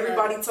as fuck.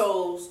 everybody's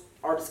toes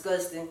are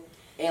disgusting,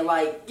 and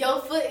like Your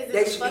foot is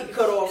they should be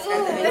cut off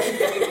at the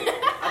ankle.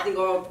 I think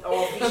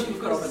all feet should be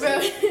cut off at the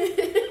ankle.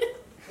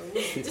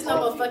 Just no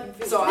more fucking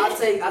feet. So I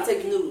take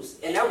the noodles,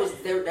 and that was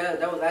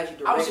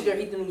actually I would sit there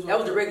directly. eat the noodles. That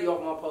was directly off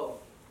my pole.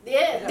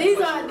 Yeah,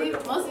 Yeah,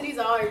 most of these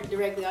are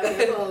directly off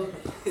your phone.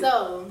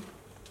 So,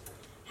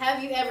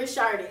 have you ever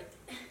sharted?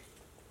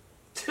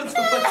 You know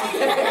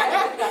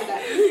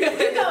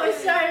what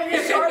sharting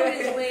is? Short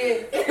is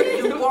when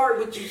you bark,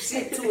 but you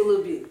sit too a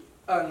little bit.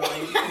 Oh, no,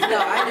 No,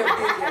 I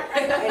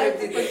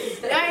never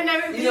did that. I ain't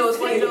never. You know what's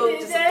funny though? did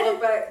Just a that. fun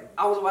fact.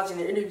 I was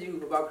watching an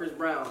interview about Chris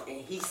Brown,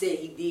 and he said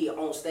he did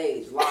on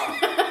stage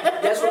live.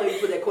 That's why you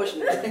put that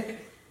question in there.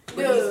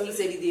 But he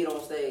said he did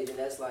on stage, and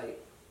that's like,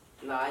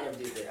 nah, I never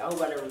did that. I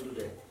hope I never do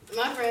that.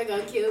 My friend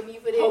gonna kill me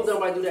for I hope this.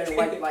 nobody do that in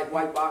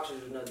white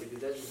boxers or nothing,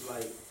 because that's just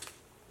like,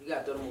 you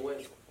gotta throw them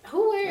away.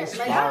 Who wears? It's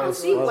Like I don't foul.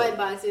 see It's white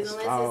boxers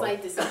unless foul. it's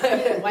like the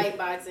Supreme white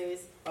boxers.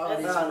 Oh,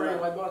 That's these not Supreme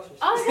right. white boxers.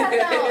 Oh, I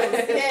got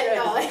those.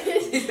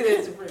 Yeah, He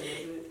said Supreme. That's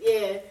it.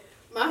 yeah.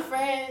 My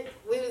friend,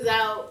 we was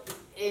out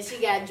and she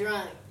got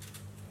drunk.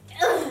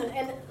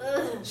 And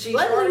She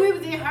luckily started? we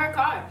was in her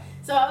car.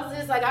 So I was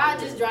just like, I'll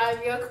just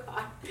drive your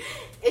car.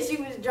 And she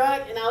was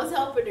drunk and I was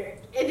helping her.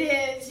 And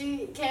then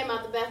she came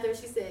out the bathroom.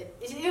 She said,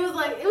 it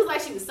was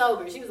like she was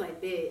sober. She was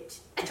like, bitch.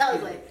 And I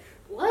was like,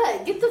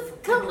 what?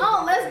 Come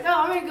on, let's go.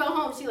 I'm ready to go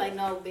home. She like,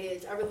 no,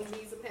 bitch, I really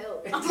need some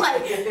help. I'm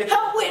like,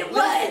 help with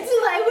what? She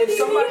like, what do If you need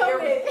somebody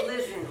help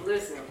with?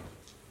 listen.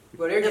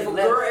 But they're If just a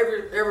left.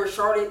 girl ever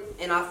sharded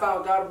and I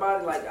found out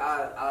about it, like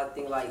I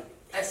think like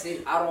That's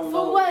it. I don't For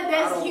know. what? I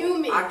That's don't-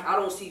 human. I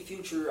don't see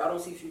future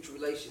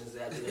relations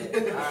after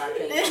that. I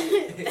can't see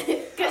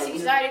it. Because she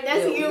started,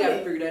 that's yeah, we gotta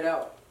human. figure that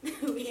out.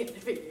 We have to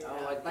figure it I don't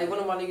out. like Like one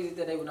of my niggas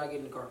said they would not get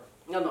in the car.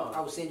 no. I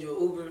would send you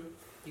an Uber.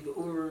 You could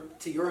Uber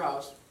to your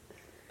house.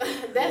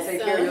 That's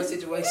take care of your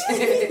situation.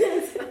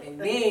 And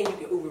then you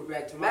can Uber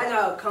back to my Imagine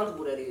house. how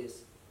comfortable that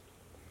is.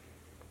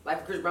 Like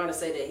for Chris Brown to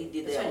say that he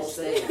did that on That's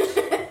stage.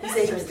 He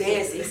said he was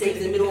dancing. He said he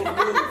was in the middle of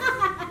a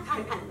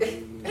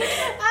room.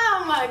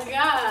 Oh my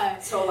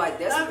God. So like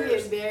that's I'd be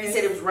embarrassing. embarrassed. He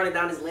said it was running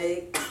down his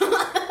leg.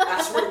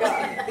 I swear to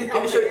God.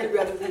 I'm sure you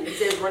got to. He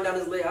said it was running down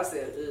his leg. I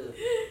said, ugh.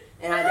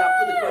 And I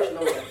put the question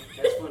on there.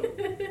 That's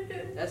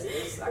funny.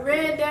 That's I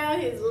Ran down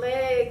his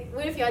leg.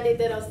 What if y'all did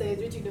that on stage?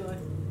 What you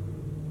doing?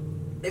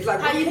 It's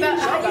like How you y'all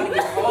gotta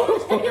get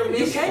paused.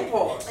 You can't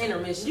pause.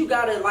 Intermission. You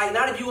gotta like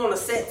not if you on a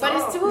set But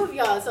time. it's two of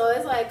y'all, so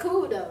it's like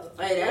cool though.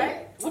 Hey, that,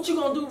 Right? what you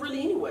gonna do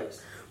really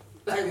anyways?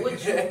 Like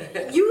what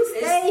you? You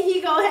stay,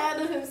 he gonna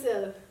handle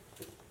himself.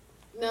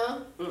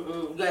 No?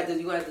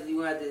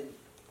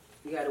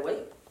 You gotta wait.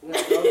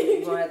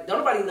 You don't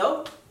nobody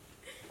know.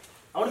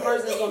 Only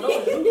person that's gonna know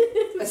is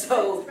you.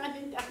 So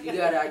Running down. you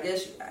gotta. I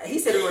guess he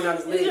said it run down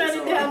his leg. It's running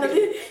So down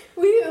the,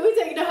 we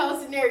taking the whole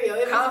scenario.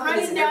 If it's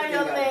Confidence running and down your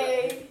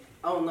everything leg,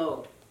 I don't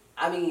know.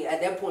 I mean, at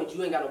that point,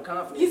 you ain't got no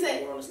confidence. You said-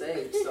 when you're on the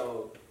stage.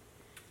 So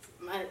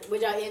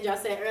would y'all end y'all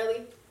set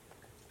early?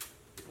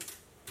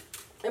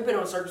 it depends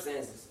on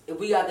circumstances. If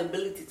we got the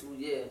ability to,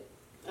 yeah,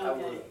 I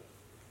Okay. would.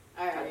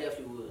 I Alright.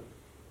 definitely would.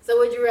 So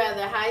would you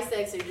rather high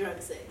sex or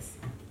drunk sex?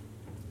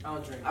 I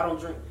don't drink. I don't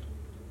drink.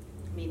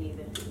 Me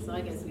neither. So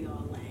I guess we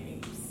all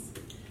lames.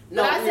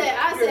 No, I said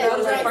What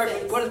is the drunk purpose?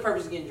 sex. What is the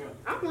purpose of getting drunk?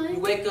 I'm You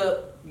lame. wake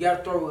up, you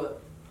gotta throw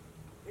up.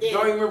 You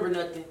don't Yeah. remember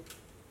nothing,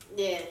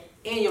 Yeah.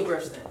 and your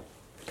breath stink.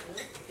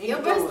 And Your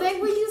you breath throw up.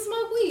 stink when you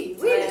smoke weed.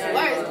 Weed is Yeah,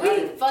 worse. yeah.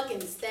 Weed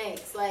fucking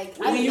stinks. Like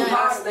When I do you not-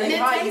 high, and it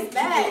high, tastes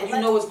bad. you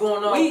know what's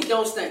going on. Weed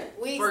don't stink.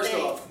 Weed First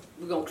stink. off,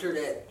 we're gonna clear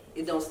that.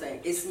 It don't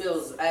stink. It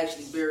smells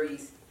actually very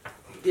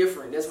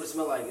different. That's what it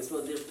smells like. It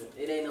smells different.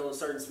 It ain't no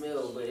certain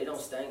smell, but it don't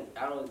stink.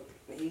 I don't.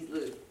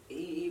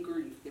 He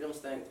agreed. It don't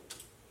stink.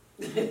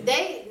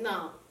 They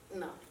no.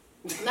 No,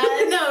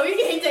 we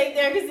can't take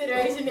their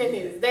consideration in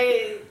this.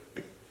 They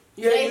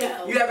They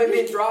know. You haven't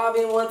been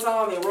driving one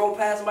time and roll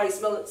past somebody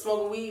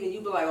smoking weed, and you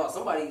be like, oh,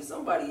 somebody.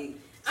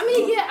 I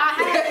mean, yeah, I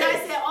had, and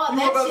I said, oh, You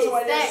walk up to that somebody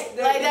shit that's- stinks.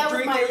 that- Like, that that was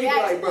drink my it, you be like,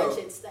 reaction. bro. That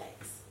shit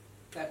stinks.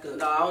 That good.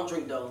 No, I don't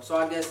drink though. So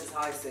I guess it's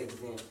high sex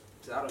then.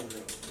 'Cause I don't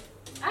drink.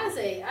 I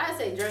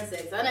say drunk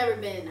sex. I never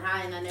been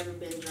high and I never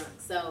been drunk.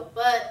 So,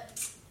 but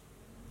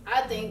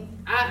I think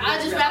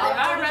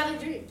I'd rather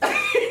drink.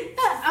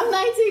 I'm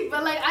 19,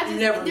 but like I just You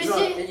never this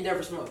drunk shit. and you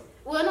never smoke.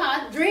 Well, no,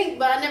 I drink,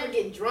 but I never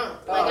get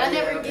drunk. Like Oh, I yeah,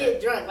 never okay.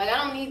 get drunk. Like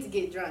I don't need to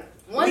get drunk.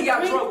 One We got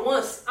drink, drunk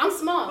once. I'm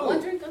small. Who?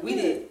 One drink, I'm We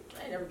good. did.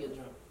 I ain't never get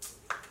drunk.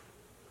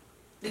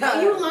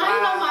 Are you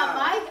lying on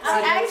my mic?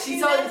 I asked She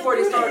you told that you before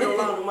they to started do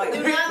on the mic.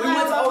 Do We not went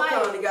to lie on my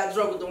Oakland mic. and got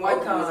drunk with the white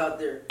Oakland. boys out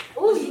there.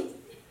 Ooh,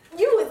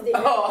 you was there.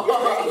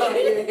 Oh,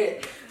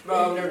 yeah. Bro,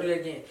 I'll never do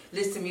that again.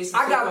 Listen to me.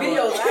 I got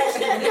videos.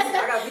 Actually, listen,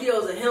 I got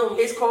videos of him.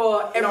 It's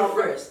called No,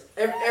 Everfresh.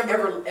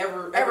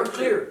 Ever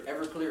clear.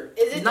 Ever clear.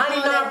 Is it the one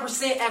that-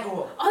 99%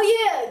 alcohol. Oh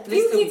yeah,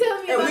 you Listen, keep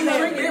telling me And about we that.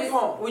 drinking beer it.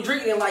 pong. We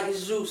drinking it like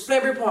it's juice. Play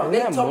beer pong. Isn't They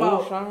that talk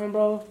about. moonshine,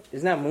 bro?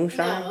 Isn't that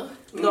moonshine?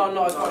 No.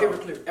 No, it's called No.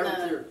 Everclear.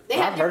 Everclear. They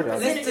have I've heard different of that.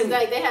 percentages. Listen.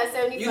 Like they have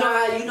 75.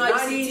 You know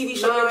how you see TV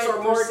show You ever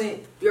saw Martin? 99%.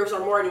 You ever saw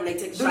Martin when they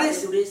take a Do shot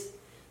this. and do this?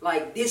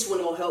 Like this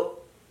one gonna help.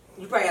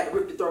 You probably have to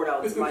rip the throat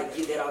out to like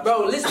get that out.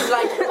 Bro, listen,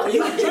 like, when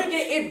you drink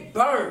it, it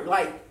burn.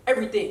 Like,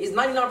 everything. It's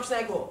 99%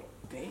 alcohol.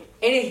 And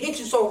it hits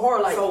you so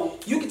hard, like, So-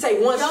 you can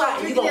take one Y'all shot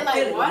and you drinking gonna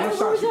it feel like it. water? One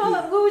What was shot you y'all?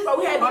 What was Bro,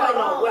 we had Hold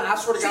on, like, well, I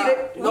swear to see God,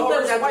 that? no We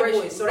done some white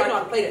exaggeration. boys, so they know how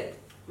to play that.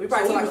 We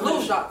probably So took we like was 100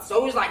 little. shots. So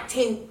it was like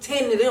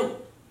 10 of them.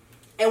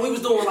 And we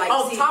was doing like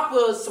On see, top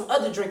of some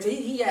other drinks,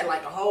 he had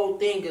like a whole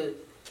thing of,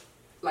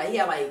 like, he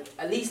had like,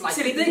 at least like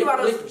See, the 50 thing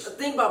about different us, the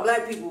thing about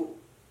black people,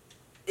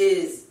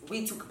 is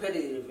we too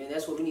competitive, and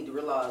that's what we need to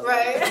realize.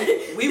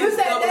 Right. We You was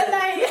said doubling, that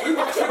night. we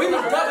was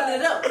doubling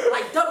it up,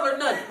 like double or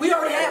nothing. We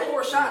already had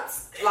 4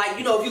 shots. Like,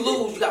 you know, if you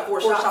lose, you got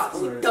 4 shots.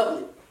 We double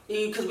it.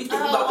 Because we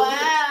think we about to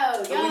wow.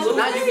 win. Y'all,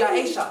 Now you got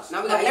 8 shots.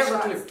 Now we got 8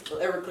 Everclear. shots.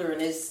 Everclear,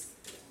 and it's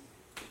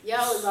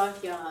y'all was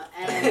off y'all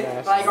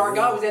ass. Like our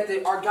guy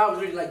was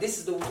really like, this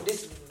is the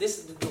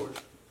door.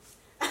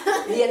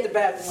 He at the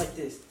bathroom like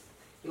this.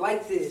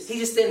 Like this. he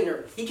just standing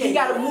there. He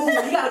gotta move.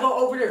 He gotta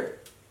go over there.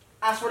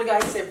 I swear to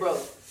God, he said, bro.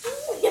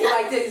 He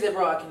like this. He said,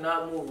 bro, I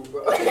cannot move,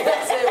 bro. I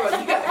said, bro,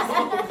 you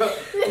gotta move, bro.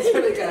 I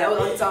swear to God. That was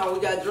the only time we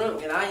got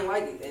drunk, and I ain't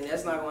like it, and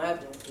that's not gonna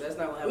happen. That's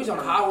not gonna happen. We was on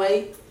the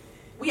highway.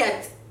 We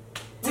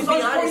was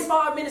only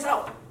 45 minutes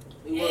out.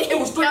 It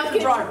was 3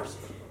 different drivers.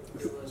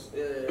 It was,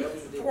 yeah, that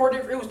was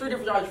ridiculous. It was 3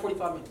 different drivers,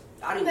 45 minutes.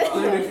 I didn't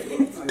drive.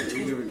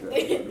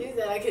 You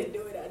said I couldn't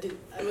do it.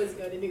 I wasn't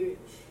going to do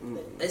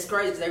it. It's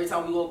crazy because every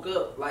time we woke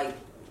up, like,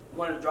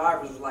 one of the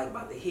drivers was like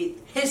about to hit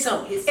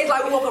something. It's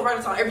like we woke up right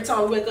on time. Every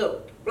time we wake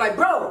up, we're like,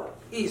 bro,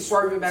 he's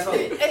swerving back up.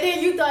 And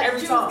then you thought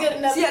Every you time. was good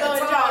enough See, to at go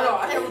the and time, drive.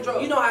 I never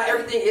drove. You know how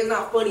everything is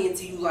not funny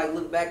until you like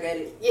look back at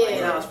it. Yeah. Like,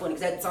 now it's funny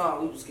because at the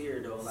time we was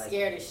scared though. Like,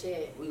 Scared as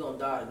shit. we gonna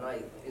die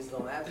tonight. It's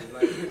gonna happen.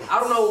 Like, I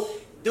don't know.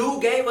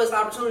 Dude gave us the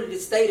opportunity to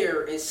stay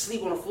there and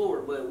sleep on the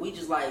floor, but we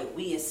just like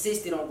we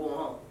insisted on going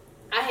home.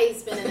 I hate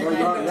spending the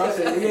Y'all night.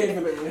 said we ain't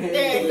I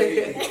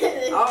There.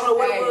 don't know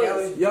what it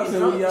was. Y'all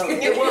said we y'all.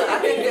 It was. I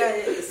think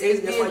that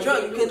It's being like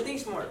drunk. You couldn't think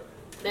smart.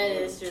 That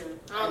is true.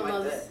 I don't like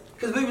know. that.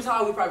 Because we was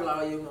high, we probably like,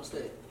 oh, yeah, we gonna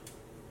stay.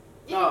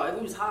 No, if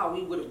we was high,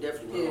 we would have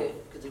definitely went Yeah. home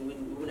because we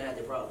wouldn't have had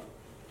that problem.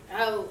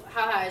 How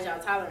high is y'all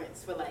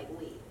tolerance for like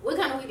weed? What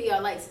kind of weed do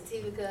y'all like?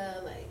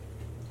 Sativa, like?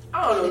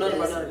 I don't know nothing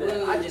about none of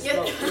that. I just Yeah.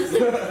 smoke.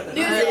 Dude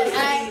said,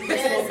 I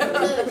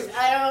just look,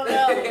 I don't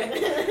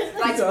know.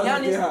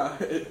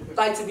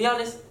 Like to be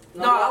honest,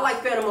 No, I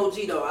like Phantom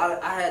OG though.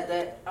 I had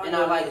that, I and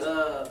know I like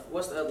this.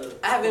 what's the other?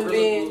 I haven't Gorilla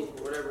been-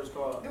 Glue, whatever it's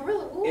called.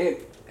 Gorilla, ooh.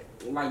 It,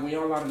 like when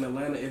y'all out in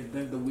Atlanta,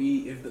 is the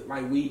weed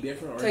like weed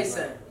different or taste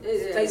like,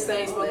 same. Taste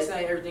same, smoke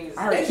same, everything is.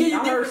 I heard, They give you I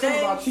heard different something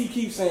about names. Chief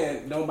keep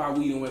saying don't buy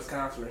weed in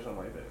Wisconsin or something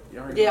like that.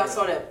 Y'all heard Yeah, I that?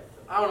 saw that.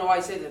 I don't know why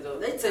you said that though.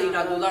 They tell you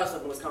not to do a lot of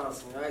stuff in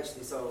Wisconsin,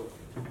 actually. So,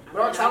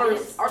 But our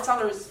tolerance,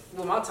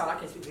 well, my tolerance, I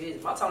can't speak for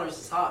his. My tolerance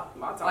is hot.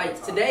 my time.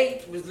 Like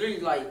today was literally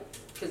like,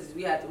 because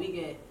we had the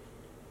weekend.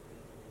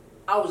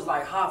 I was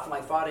like hot for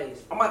like 5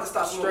 days. I'm about to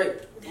stop Straight.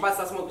 smoking. I'm about to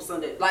stop smoking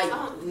Sunday. Like,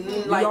 Oh.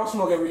 Do y'all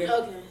smoke every day?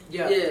 Okay.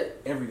 yeah. Yeah,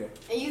 Every day.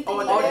 And you think Oh,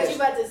 that yeah. you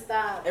about to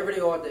stop? every day,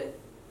 all day.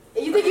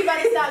 And you think you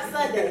about to stop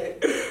Sunday?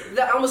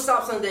 I'm gonna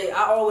stop Sunday.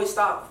 I always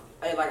stop.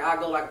 Hey, like I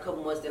go like a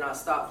couple months, then I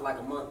stop for like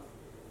a month,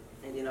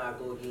 and then I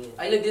go again.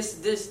 Like, look,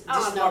 this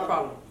Oh, is no. my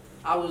problem.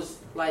 I was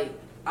like,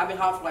 I've been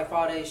hot for like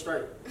 5 days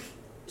straight.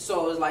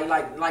 So it's like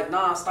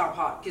non-stop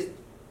hot. Cause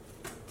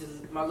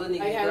my little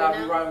nigga Are you that high I right be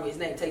now? riding with, his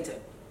name Tay Tay.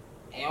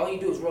 And all you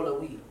do is roll up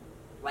weed.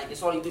 Like,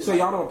 that's all you do. So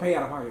y'all don't pay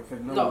out of pocket for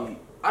no, No. weed.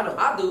 I don't.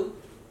 I do.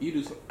 You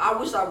do some. I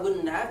wish I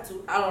wouldn't have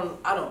to.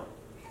 I don't.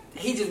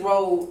 He just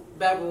rolled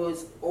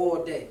backwards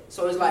all day.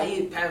 So it's like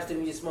he passed to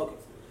me just smoking.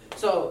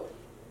 So,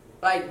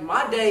 like,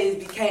 my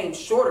days became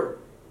shorter.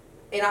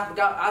 And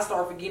I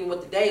started forgetting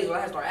what the days were. I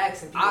had to start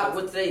asking people like,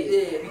 what the day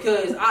is. Yeah.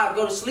 Because I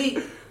go to sleep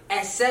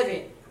at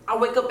 7. I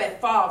wake up at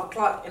 5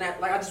 o'clock. And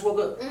I just woke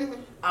up. Mm-hmm.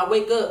 I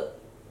wake up.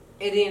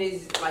 And then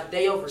it's like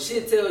day over.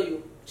 She'll tell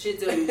you.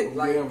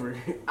 Like, Over.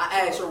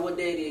 I ask her what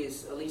day it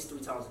is at least 3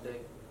 times a day.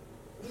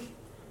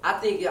 I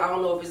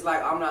don't know if it's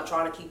like I'm not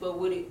trying to keep up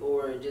with it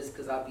or just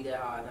because I be that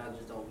high and I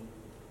just don't,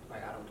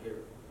 like, I don't care.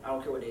 I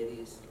don't care what day it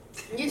is.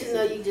 You just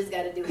know you just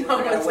got to do I'm it.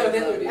 gonna gotta tell wake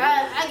them up. what it is.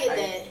 I get Like,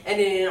 that. and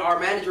then our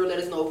manager let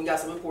us know if we got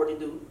something important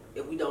to do.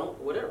 If we don't,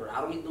 whatever.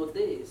 I don't even know what it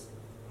is.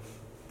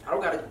 I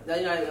don't gotta.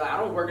 I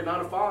don't work a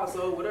 9 to 5,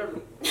 so whatever.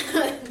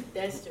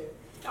 That's true.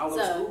 I don't go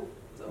to So- school.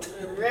 So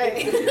whatever.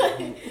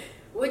 Right.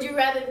 Would you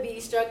rather be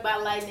struck by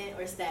lightning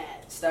or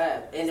stabbed?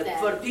 Stab. And Stab.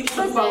 for the people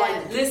Stab. who are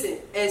like, listen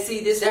and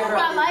see this. Struck one by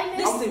right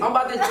lightning? there. I'm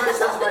about to address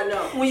this right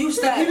now. When you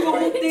stab, People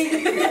who think,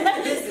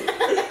 Listen,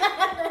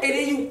 and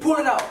then you pull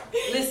it out.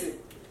 listen.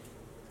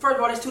 First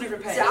of all, there's 2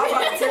 different See, paths. I was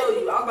about to tell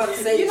you. I was about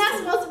to say You're this not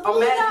too. supposed to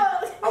pull it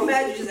out. I'm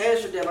mad you just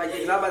answered that like that.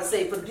 'Cause I'm about to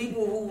say for the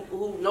people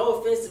who no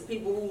offense to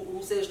people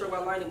who said struck by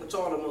lightning, but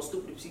y'all are the most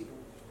stupid people.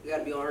 You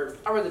gotta be on earth.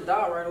 I'd rather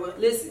die right away.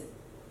 Listen,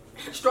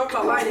 struck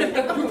by lightning,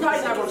 you're probably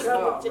not gonna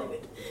survive, bro.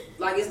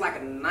 Like it's like a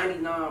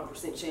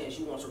 99% chance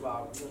you won't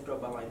survive being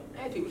struck by lightning.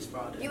 And people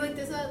survive that. You looked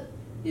this up?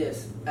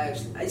 Yes,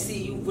 actually. I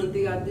see you. One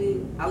thing I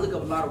did, I look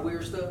up a lot of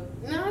weird stuff.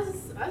 No,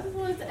 I just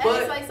wanted to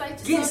But ask,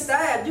 like getting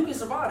stabbed, you can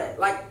survive that.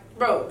 Like,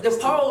 bro, the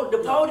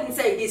poll didn't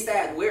say get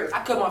stabbed where.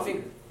 I cut my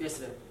finger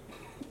yesterday.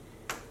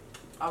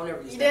 I would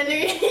never get You stabbed.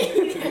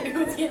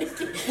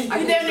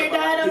 damn near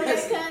died over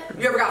that cut?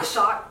 You ever got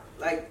shot?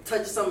 Like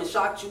touched something and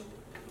shocked you?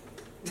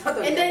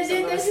 And then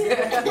did that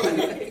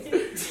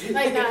shit?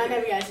 Like, nah, I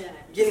never got shot.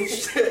 Getting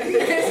shot. I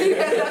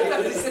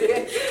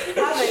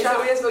think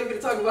so. That's what you're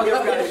gonna talk about. You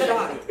ever got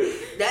shot?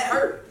 That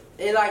hurt.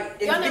 And like,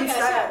 and Y'all never getting got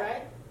shot, stabbed.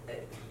 right?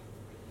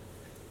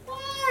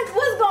 What?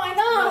 What's going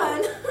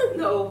on?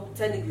 No,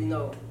 technically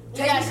no.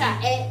 You got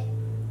shot at?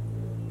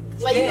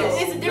 Like,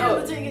 Yes, it's a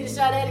difference between getting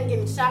shot at and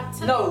getting shot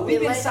to. No, we've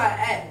been like, shot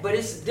at, but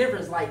it's a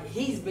difference. Like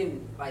he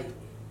been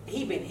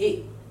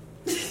hit.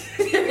 First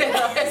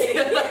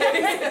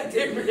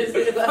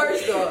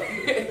off,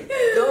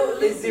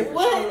 it's different.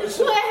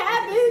 What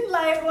happened?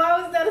 Like,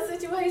 why was that a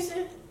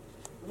situation?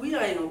 We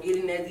ain't gonna get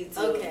in that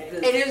detail. Okay.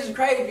 And it's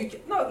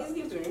crazy. No, let's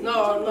give it to me.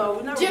 No,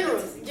 we're not.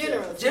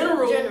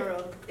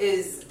 General.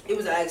 Is it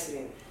was an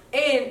accident.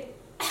 And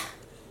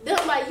They're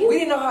like, you. we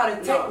didn't know how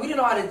to take. We didn't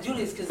know how to do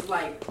this because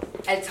like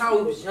at the time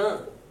we was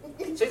young.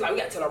 So it's like we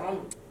gotta tell our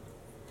mom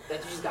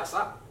that you just got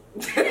shot.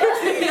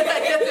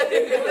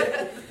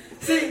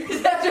 See,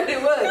 that's what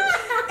it was.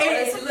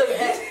 And see, look,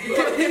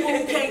 for people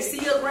who can't see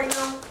us right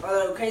now,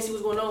 who can't see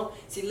what's going on,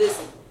 see,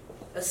 listen,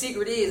 a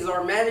secret is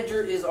our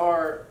manager is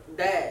our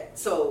dad.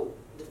 So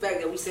the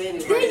fact that we saying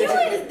this right You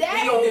now, his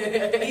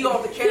dad? he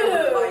off the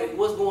camera, Dude. like,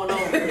 what's going on?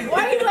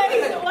 Why you like?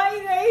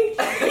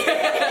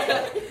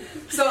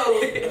 So,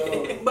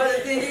 but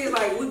the thing is,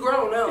 like, we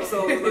grown now,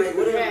 so, like,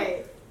 whatever.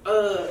 Right.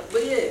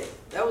 But yeah,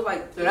 that was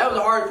like, So that was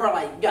the hard part.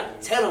 Like you gotta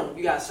tell them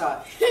you got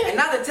shot, and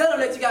not to tell them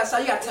that you got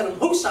shot. You gotta tell them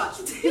who shot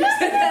you. You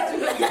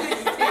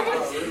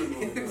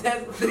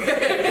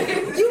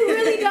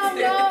really don't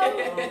know.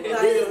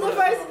 This is the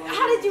first.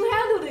 How did you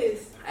handle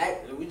this?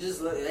 we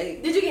just, hey,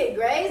 Did you get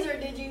grades or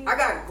did you? I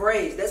got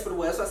grades. That's what it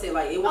was. That's why I said,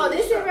 like, it Oh,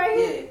 wasn't this shot. is right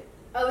here? Yeah.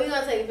 Oh, we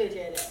gonna take a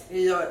picture of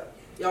that.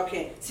 Y'all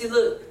can't see.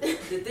 Look, the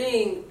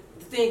thing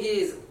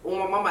is, when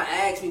my mama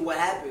asked me what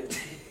happened,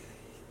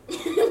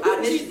 I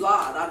initially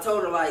lied. I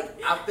told her like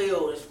I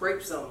fell and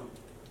scraped something,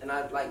 and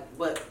I like.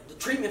 But the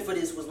treatment for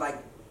this was like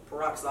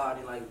peroxide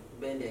and like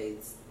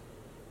Band-Aids.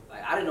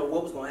 Like I didn't know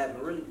what was gonna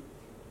happen really.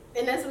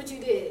 And that's what you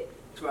did.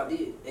 That's what I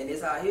did, and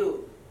that's how I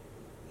healed.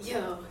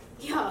 Yo,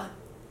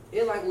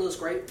 It like a little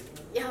scrape.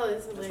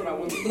 it's That's what I hilarious.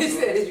 went. He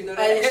said, "Did you know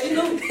Hey, that?" she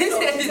knew. She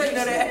said, you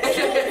know that.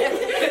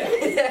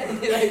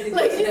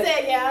 Like she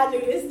said, yeah, I knew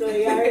this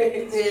story. I heard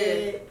this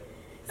shit.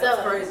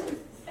 That's crazy.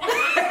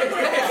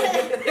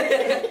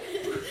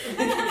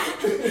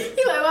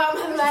 He like, wow,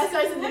 I'm the last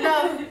person to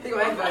know. He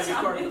gonna ask about this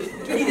part. He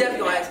definitely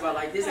gonna ask about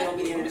like this ain't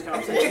gonna get into this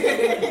conversation.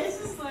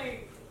 This is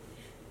like,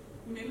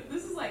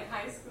 this is like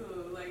high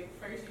school, like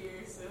first year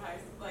to high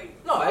school,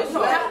 like. No, it's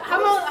not.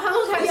 How long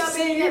have y'all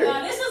been together?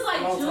 No, this was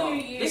like Long junior time.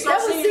 year. This That our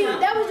was senior.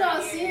 that was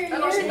y'all senior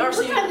That was year. our What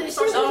senior. kind of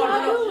shit was No,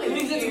 y'all we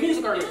doing? was into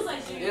music It early. was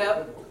like junior Yeah,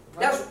 year.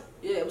 that's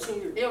it was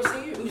senior. It was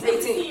senior. We was It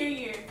was 18. senior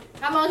year.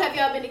 How long have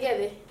y'all been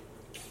together?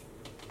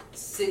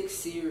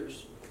 6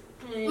 years.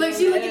 Look,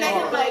 she looking at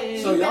him like,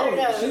 So you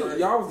better know.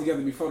 y'all was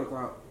together before the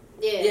cloud.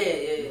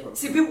 Yeah.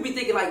 See, people be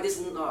thinking like this.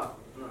 Nah.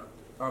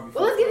 Before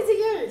Well, let's get into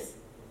yours.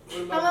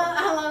 What about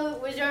How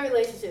long was your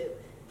relationship?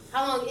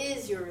 How long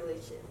is your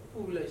relationship?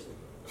 Who relation?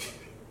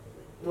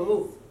 With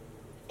who?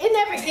 It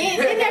never ends.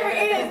 It never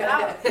ends. I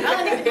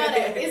don't even know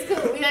that. It's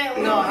cool. We don't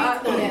No,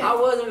 need to know that. I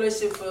was in a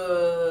relationship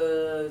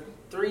for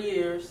 3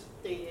 years.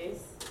 3 years.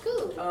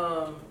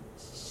 Cool.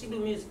 She do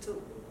music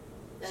too.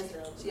 That's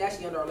dope. She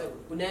actually under our label.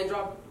 We name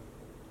drop.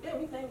 Yeah,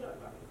 we name drop.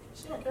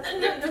 She don't care.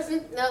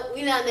 No,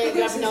 we not name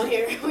dropping on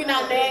here. We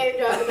not name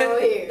dropping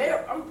on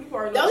here. People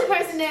already The know only she-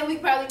 person that we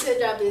probably could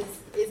drop is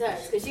her,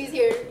 because she's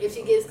here. If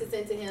she gives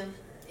consent to him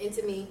and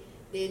to me,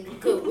 then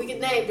cool. We can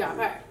name drop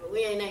her, but we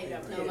ain't name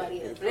drop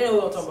nobody else. They know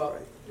what I'm talking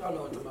about. Y'all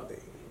know what I'm talking about.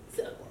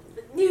 So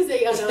you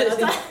say y'all know what I'm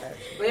talking.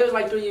 But it was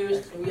like 3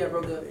 years, and we got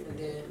broke up, and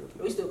then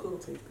we still cool.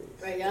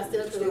 Right, y'all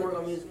still Still cool. work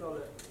on music, all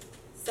that.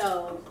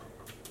 So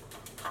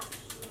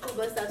who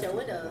bust out your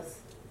windows?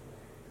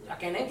 I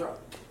can't name drop.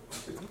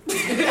 So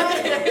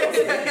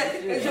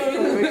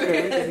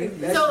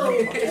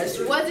That's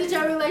true. was it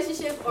your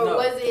relationship or No.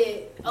 was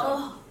it?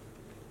 Oh,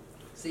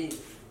 See,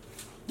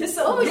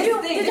 what was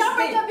you? Did y'all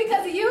break up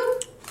because of you?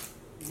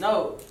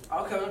 No.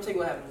 Okay, let me tell you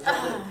what happened.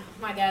 Oh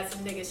my God,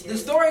 some nigga shit. The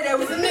story that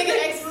was Some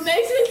nigga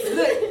explanation.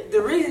 Look,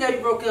 the reason that we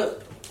broke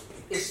up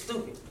is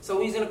stupid. So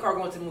we was in the car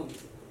going to the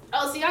movies.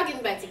 Oh, so y'all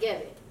getting back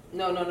together?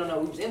 No.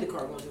 We was in the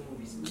car going to the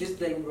movies. Just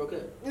the day we broke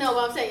up. No,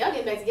 but I'm saying y'all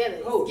getting back together.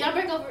 Who? Y'all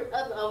break over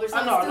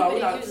something no, stupid we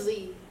and not.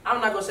 usually I'm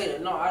not gonna say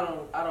that. No, I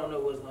don't know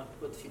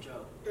what the future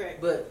holds. right.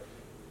 But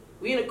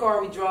we in the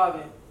car, we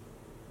driving,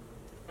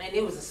 and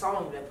it was a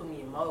song that put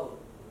me in mode.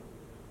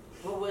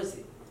 What was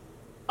it?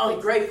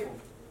 Ungrateful.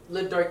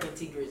 Lil Durk and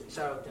T Grizzly.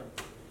 Shout out to them.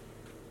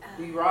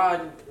 We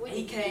riding. And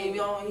he came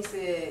on. He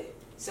said,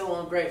 "So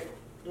ungrateful."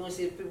 You want to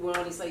see if people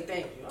only say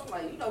thank you. I'm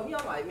like, you know me.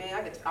 I'm like,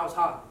 man, I was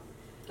hot.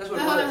 That's what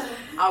it was.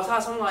 I was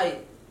hot. So I'm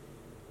like,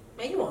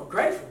 man, you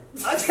ungrateful.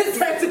 I just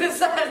turned to the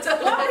side.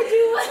 Why would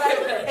you? Like,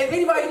 if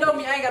anybody know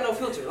me, I ain't got no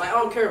filter. Like I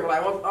don't care. But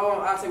like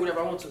I'll say whatever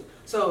I want to.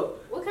 So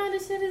What kind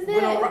of shit is when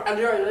that?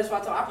 that's why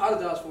I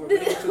apologize for it. But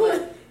it was too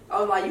late. I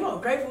was like, you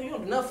ungrateful. You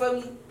don't do nothing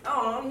for me. I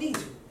don't need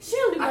you. She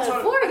don't do I nothing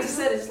told for her, I you. just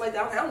said it just like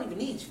that. I don't even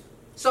need you.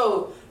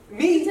 So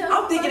me,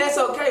 I'm thinking that's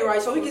okay,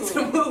 right? So we get to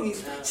the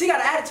movies. She got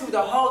an attitude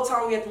the whole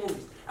time we at the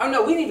movies. I don't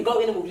know. We didn't even go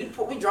in the movies.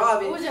 We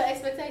driving. What was your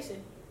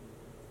expectation?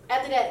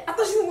 After that, I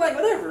thought she was like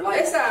whatever. Like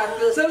That's how I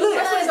feel. so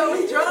look. So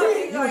we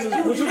driving.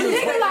 Like What you just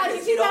nigga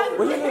like you know.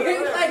 What you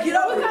like get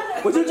over it.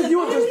 What you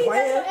was just That's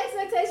playing? your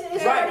expectation. It's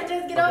tell her to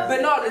just get over But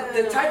it?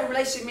 no, the type of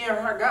relationship me and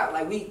her got,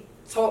 like we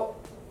talk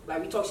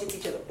shit to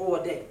each other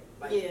all day.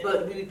 Like, Yeah.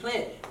 but we be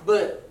playing.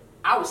 But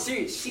I was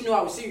serious. She knew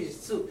I was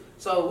serious too.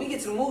 So we get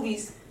to the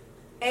movies,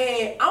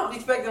 and I'm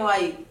expecting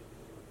like,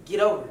 get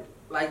over it.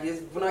 Like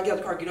this, when I get out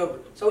the car, get over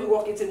it. So we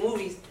walk into the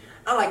movies.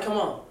 I'm like, come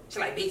on. She's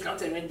like, bitch, don't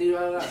tell me to do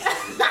that.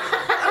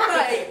 I'm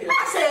like,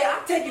 I said,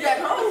 I'll take you back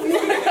home.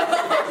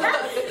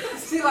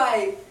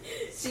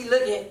 She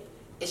looking,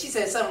 and she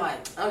said something like,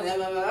 I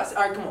said,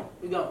 all right, come on,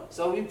 we go.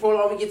 So we pull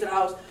on, we get to the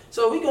house.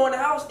 So we go in the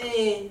house,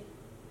 and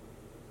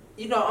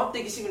I'm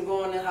thinking she gonna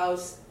go in the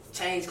house,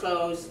 change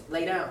clothes,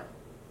 lay down.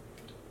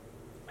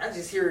 I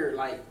just hear her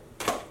like,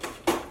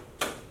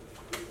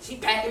 she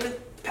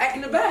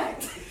packing the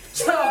bag.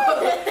 So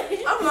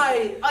I'm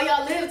like, Oh,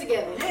 y'all live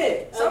together?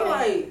 yeah. So I'm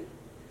like,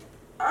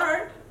 all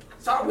right.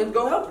 So I went to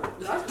go help her.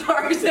 I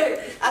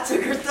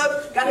took her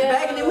stuff, got the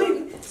bag, and then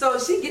we. So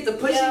she get to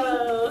pushing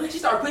me. She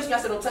started pushing me. I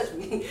said, don't touch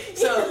me.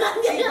 So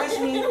she pushed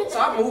me. So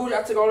I moved.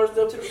 I took all her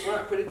stuff to the front.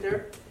 I put it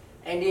there.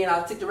 And then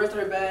I took the rest of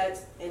her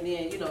bags. And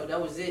then,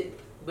 that was it.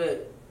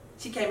 But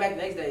she came back the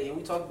next day, and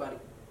we talked about it.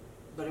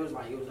 But it was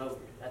like, it was over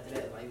after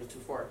that. Like, it was too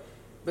far.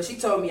 But she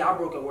told me I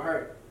broke up with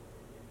her.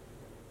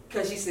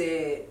 Because she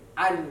said,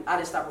 I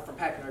didn't stop her from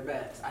packing her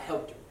bags. I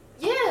helped her.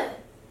 Yeah.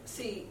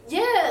 See,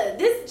 Yeah,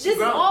 this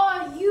is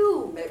all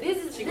you.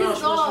 This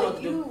is all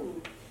she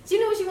you. She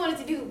knew what she wanted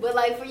to do, but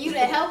like for you to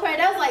help her,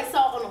 that was like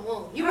salt on the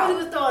wound. You really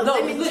was throwing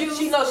lemon juice,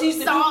 she used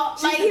to salt,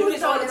 do, like he was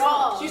throwing it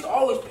all. She used to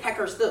always pack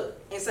her stuff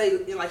and say,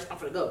 like, I'm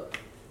finna go.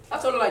 I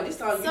told her like this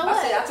time. So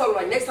I told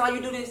her like next time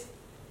you do this,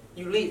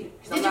 you leave.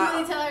 Did you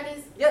really tell her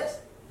this? Yes.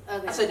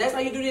 Okay. I said next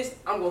time you do this,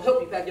 I'm gonna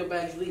help you pack your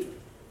bags. You leave.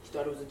 She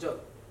thought it was a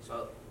joke.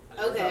 So.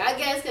 Okay, I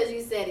guess because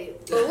you said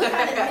it. But what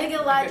kind of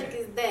nigga logic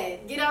is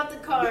that? Get out the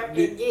car and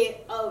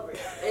get over it.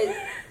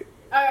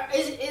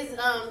 Is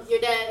your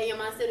dad and your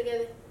mom still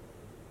together?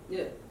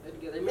 Yeah, they're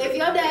together. If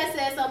your dad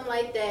said something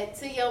like that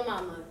to your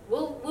mama,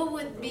 what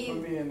would be?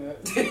 Put me in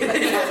that.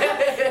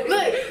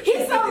 Look,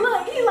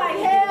 he like,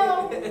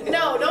 hell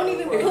no, don't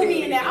even put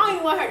me in that. I don't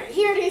even want her to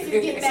hear this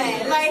and get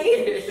mad. Like,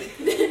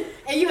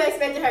 and you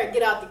expected her to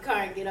get out the car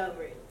and get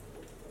over it.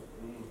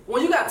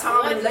 When you got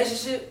time in a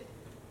relationship,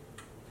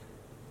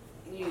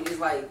 it's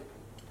like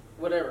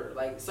whatever,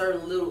 like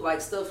certain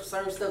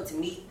stuff to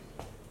me,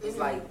 it's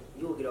like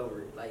you'll get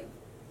over it. Like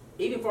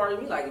even for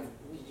me, like if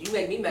you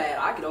make me mad,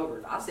 I get over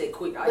it. I say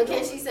quick. But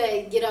can she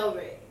say get over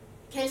it?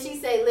 Can she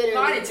say literally?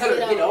 No, I didn't tell her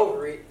to get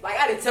over it. Like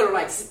I didn't tell her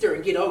like sit there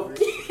and get over it.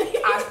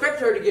 I expect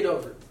her to get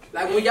over it.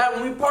 Like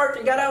when we parked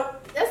and got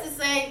out, that's the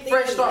same thing.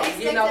 Fresh start,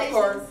 getting out the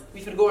car,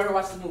 we finna go in here and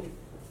watch this movie.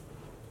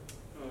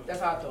 That's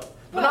how I thought.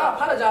 But I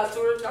apologized to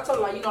her. I told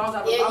her like I was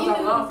out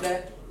of line for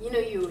that. You know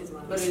you was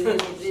lying. But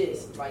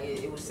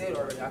it was said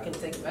already. I couldn't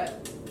take it back.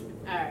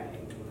 Alright.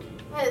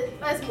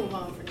 Let's move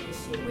on from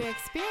this shit. We're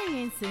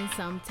experiencing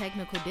some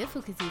technical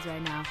difficulties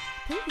right now.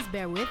 Please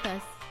bear with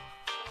us.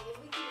 If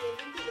we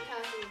keep it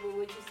constant with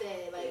what you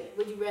said, like,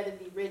 would you rather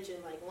be rich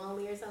and like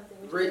lonely or something?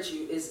 Rich,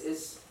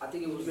 I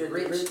think it was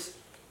rich,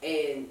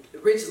 and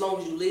rich as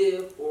long as you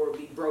live, or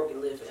be broke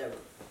and live forever.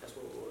 That's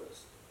what it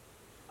was.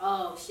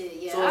 Oh shit,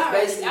 yeah. So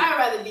it's I'd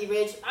rather be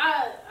rich.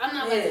 I'm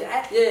not.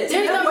 Yeah. There's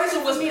no The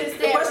question was reason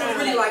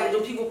really like,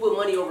 do people put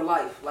money over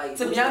life? Like,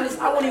 To be honest,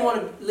 I wouldn't even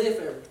want to live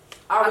forever.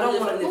 I don't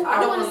want to live.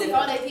 I want to see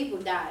all that people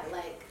die.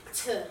 Like,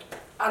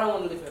 I don't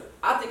want to live forever.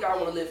 I think I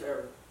want to live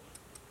forever.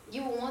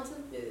 You would want to?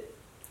 Yeah.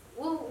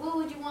 What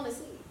would you want to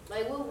see?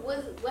 Like,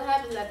 what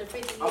happens after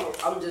 50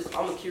 years?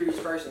 I'm a curious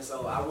person,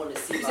 so I want to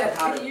see You like said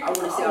how 50 I want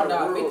to see how the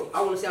world.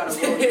 I want to see how the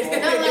world.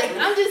 No, like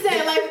I'm just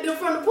saying, like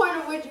from the point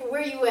of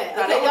where you at.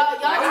 Nah, Okay, y'all.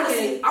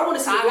 I want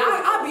to see.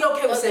 I'd be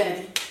okay with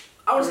 70.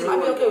 I want to see. I'd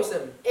be okay with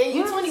 70. And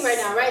you 20 right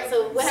now, right?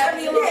 So what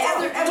happens?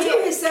 After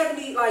you hit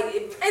 70, like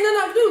ain't nothing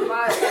I do.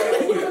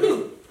 Like, what I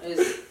do?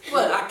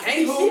 What I can't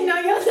You do. know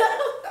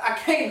yourself. I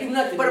can't do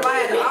nothing. But if I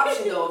had the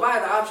option, though,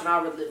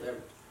 I would live forever.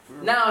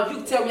 Now, if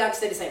you tell me I can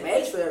stay the same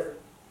age forever,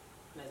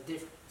 that's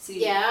different.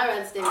 See, Yeah, I'd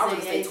rather stay I the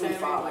would same stay age 25.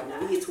 forever. Like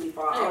when we hit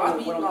 25, I'd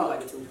be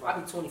like a 25.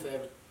 I'd be 20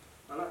 forever.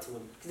 I'm not 20.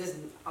 Cause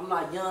I'm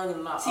not young and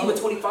I'm not See, old.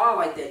 with 25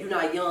 like that, you're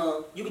not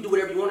young. You can do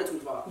whatever you want at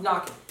 25. You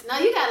knocking. No,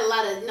 you got a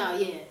lot of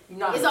You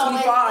knocking. It's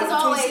always 25, it's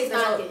always 26,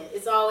 that's knocking.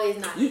 It's always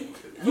knocking.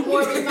 You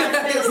More get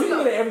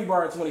responsibility. every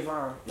bar at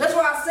 25. That's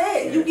what I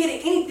said. You getting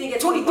anything at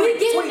 23. We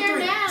getting 23, there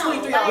now.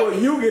 23. Like- Well,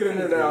 you get in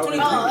there now. 23,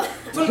 Oh.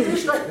 23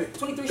 straight.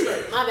 23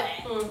 straight. My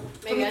bad.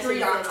 Maybe I 23,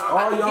 should have said that.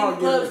 All y'all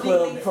get in the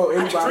club before I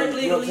anybody.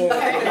 drink You know what I'm legally.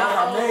 saying?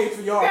 Y'all made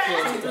for y'all.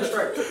 23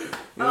 straight.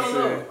 I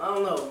Yes,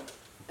 don't know.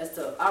 That's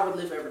tough. I would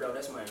live forever though.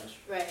 That's my answer.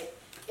 Right.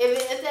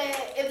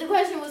 If the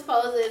question was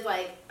posed as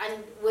like,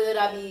 would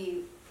I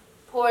be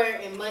poor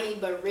in money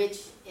but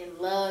rich in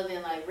love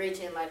and like rich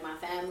in like my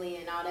family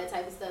and all that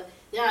type of stuff,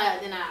 then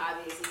I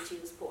obviously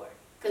choose poor.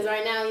 Because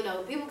right now, you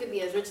know, people can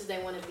be as rich as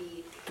they want to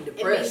be and be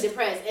depressed.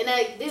 And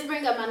this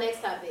brings up my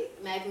next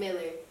topic, Mac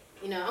Miller.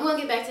 You know, I'm gonna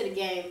get back to the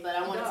game, but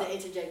I wanted to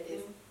interject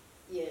this.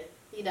 Yeah,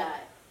 he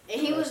died,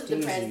 and he was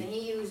depressed and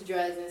he used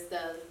drugs and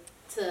stuff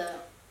to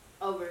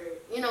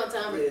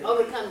to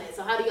overcome that.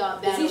 So how do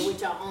y'all battle he-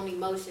 with your own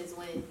emotions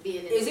when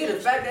being in Is it the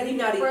fact that he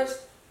not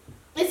depressed?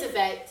 It's a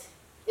fact.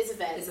 It's a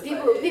fact. It's a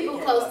people fact. people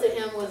Yeah, close to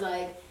yeah. him was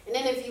like, and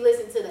then if you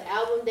listen to the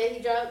album that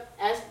he dropped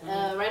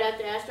right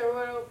after Astro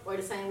World or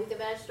the same week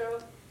of Astro,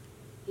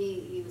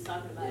 he was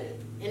talking about it,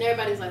 and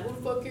everybody was like, "Who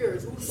the fuck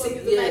cares? Who the fuck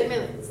is the Yeah. Mac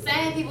Millen?"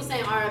 Same people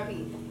saying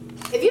R.I.P.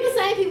 If you the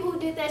same people who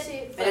did that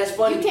shit, And that's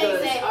funny you can't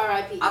because say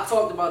R.I.P. I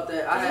talked about that.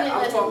 You didn't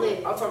I was let him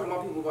live. talking to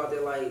my people about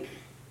that. Like,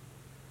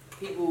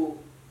 people,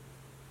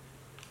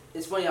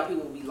 it's funny how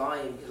people be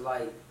lying because,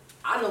 like,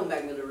 I know who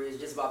Mac Miller is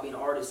just about being an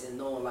artist and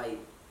knowing, like,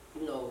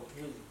 you know,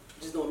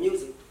 just doing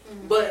music.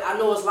 Mm-hmm. But I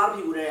know it's a lot of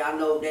people that I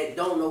know that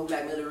don't know who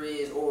Mac Miller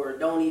is or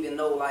don't even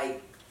know,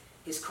 like,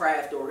 his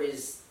craft or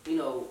his, you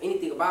know,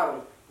 anything about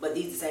him. But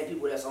these the same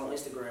people that's on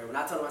Instagram. And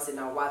I told them, I said,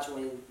 now watch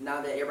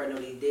now that everybody know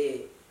that he's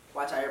dead,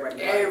 watch how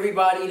everybody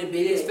Everybody the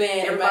biggest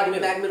fan. everybody Mac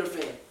a Mac Miller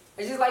fan.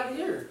 It's just like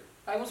here.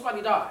 Like when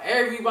somebody die,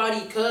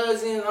 everybody,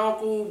 cousin,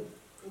 uncle,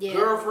 Yeah.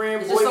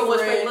 girlfriend, It's just so much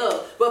fake boyfriend.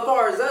 love. But as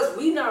far as us,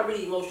 we not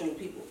really emotional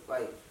people.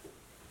 Like,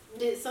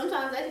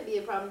 Sometimes that could be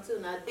a problem too.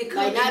 Not It could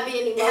like be. not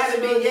being It hasn't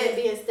emotional, been yet.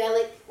 being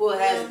stoic. well,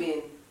 it has Yeah.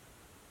 been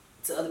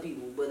to other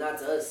people, but not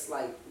to us.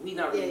 Like, we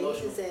not Yeah, really you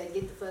emotional. should say,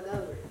 get the fuck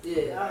over it.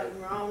 Yeah.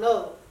 I don't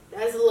know.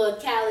 That's a little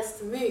callous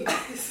to me.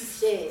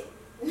 Shit.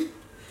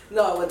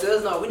 No, but to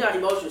us, no, we not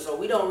emotional, so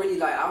we don't really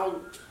like. I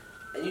don't.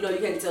 And you know, you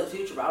can't tell the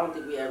future, but I don't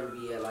think we ever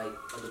be at like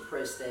a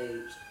depressed stage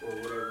or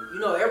whatever. You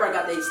know, everybody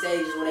got their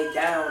stages when they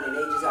down and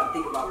they just got to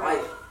think about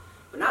life,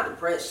 but not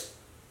depressed.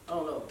 I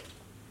don't know.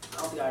 I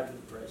don't think I ever be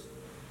depressed.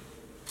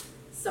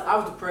 So I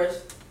was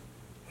depressed.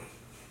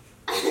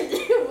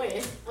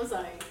 when? I'm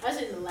sorry. I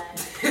shouldn't have laughed.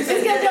 Just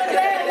because you're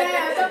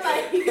laugh. I'm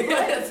like,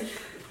 what?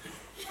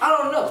 I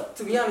don't know.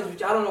 To be honest with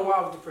you, I don't know why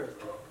I was depressed.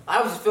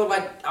 I just felt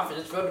like I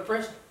just felt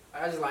depression.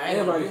 I was just like, I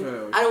didn't want Everybody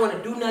to felt. I didn't want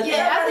to do nothing.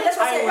 Yeah, I think That's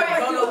why I I said ain't wanna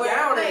everybody go go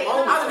down Wait, and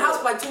hold moan. I was in the house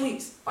for like 2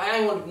 weeks. Like I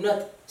didn't want to do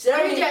nothing. See,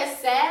 Are you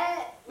just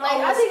sad? Like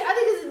No, I think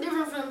it's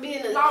different from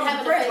being I was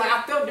having depressed. a Like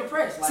I felt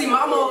depressed. Like, See,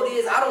 my mode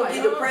is I don't like,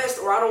 get depressed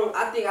or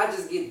I think I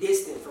just get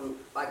distant from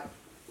like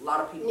a lot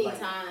of people. need Like,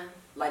 time.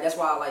 like that's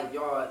why like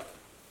y'all,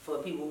 for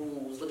people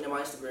who was looking at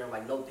my Instagram,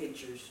 like no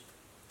pictures.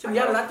 To be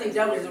honest, I think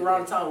that was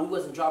around the time we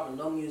wasn't dropping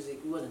no music.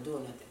 We wasn't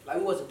doing nothing. Like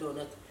we wasn't doing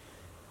nothing.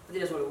 I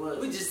think that's what it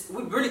was.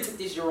 We really took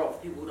this year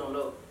off. People who don't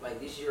know, like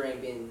this year we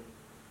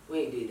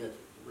ain't did nothing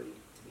really.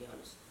 To be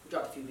honest, we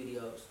dropped a few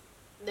videos.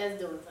 That's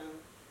doing something.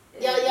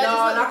 And- Y'all no, just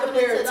not wasn't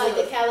doing compared it to like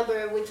to the caliber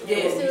of what you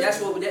yeah. used to.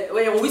 That's what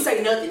when we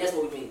say nothing, that's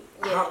what we mean.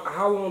 Yeah.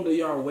 How long do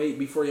y'all wait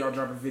before y'all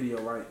drop a video,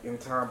 like in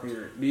time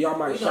period? Do y'all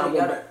might We shot don't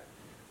one gotta- back?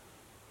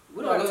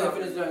 We No, don't go ahead, talk.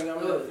 finish that.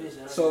 I'm gonna finish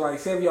that. So like,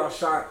 say if y'all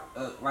shot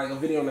like a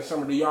video in the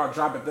summer, do y'all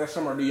drop it that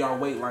summer, or do y'all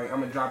wait like I'm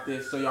gonna drop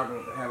this so y'all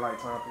can have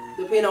like time period?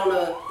 Depend on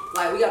the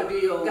like we got a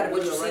video. We got a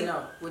what video you right see.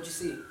 now. What you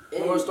see?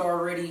 And North Star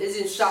already. It's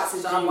in shots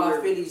in Shot by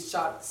January. Phillies.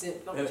 Shot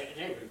sent. No, And-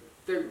 January.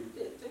 February.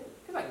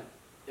 It's like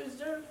it was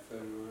January.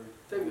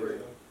 February.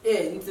 Yeah,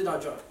 you did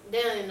not drop.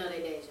 They don't even know they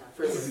day shop.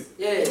 February.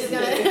 We're just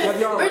Yeah. gonna,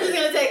 y'all- we're just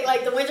gonna take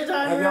like the winter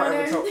time Have y'all around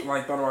ever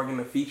there. thought about getting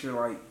a feature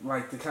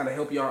like to kind of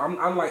help y'all?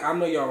 I'm like I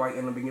know y'all like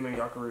in the beginning of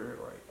y'all career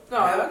like No,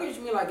 I get what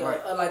you mean. Like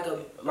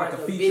Like a a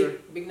feature.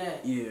 big name.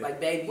 Yeah. Like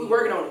baby. We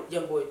working on it.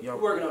 Young boy. Yo.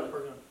 We working on it.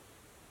 Working on it.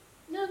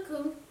 No,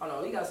 cool. Oh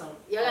no, we got something.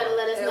 Y'all gotta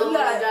let us Yeah, know we when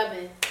got- we're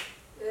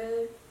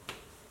dropping.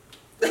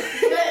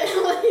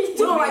 We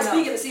don't like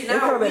speaking. See they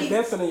kind now of we.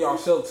 investing in y'all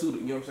self too.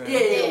 You know what I'm Yeah,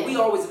 saying? yeah, we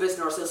always invest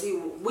in ourselves. See,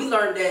 we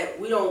learned that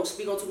we don't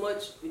speak on too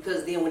much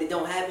because then when it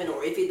don't happen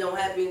or if it don't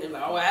happen, They're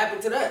like, oh, what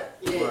happened to that?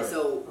 yeah. Right.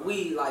 So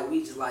we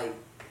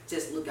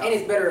just look out. And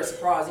it's better a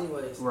surprise,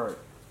 anyways. Right.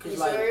 Cause It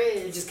like sure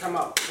is. you just come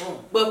out, boom.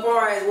 But as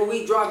far as when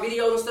we drop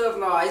videos and stuff,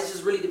 no, it's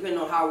just really depending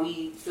on how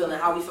we feel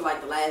and how we feel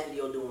like the last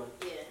video doing.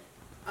 Yeah.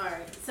 All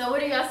right. So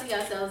where do y'all see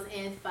yourselves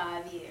in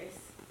 5 years?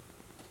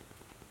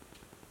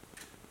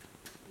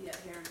 You got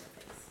hair on your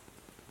face.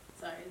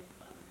 Sorry.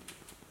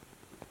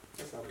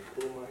 That's how we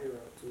pull my hair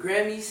out too.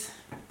 Grammys,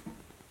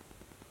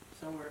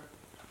 somewhere.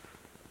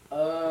 I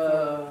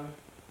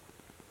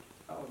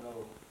don't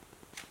know.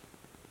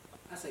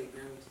 I say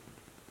Grammys.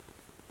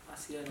 I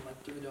see that in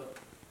like 3 though.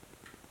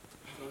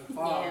 So in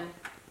 5, Yeah.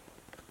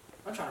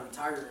 I'm trying to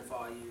retire in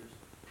 5 years.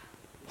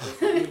 I'm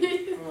trying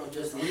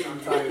to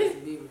retire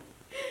Justin Bieber.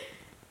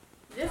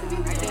 Just be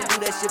Do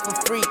that shit for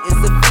free,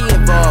 it's a fee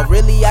involved.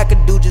 Really, I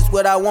could do just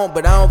what I want,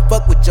 but I don't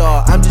fuck with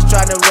y'all. I'm just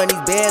trying to run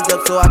these bands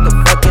up so I can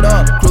fuck it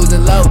off.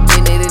 Cruising low,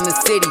 getting it in the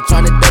city,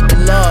 trying to duck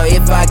the law.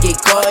 If I get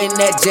caught in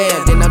that jam,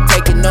 then I'm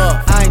taking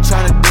off. I ain't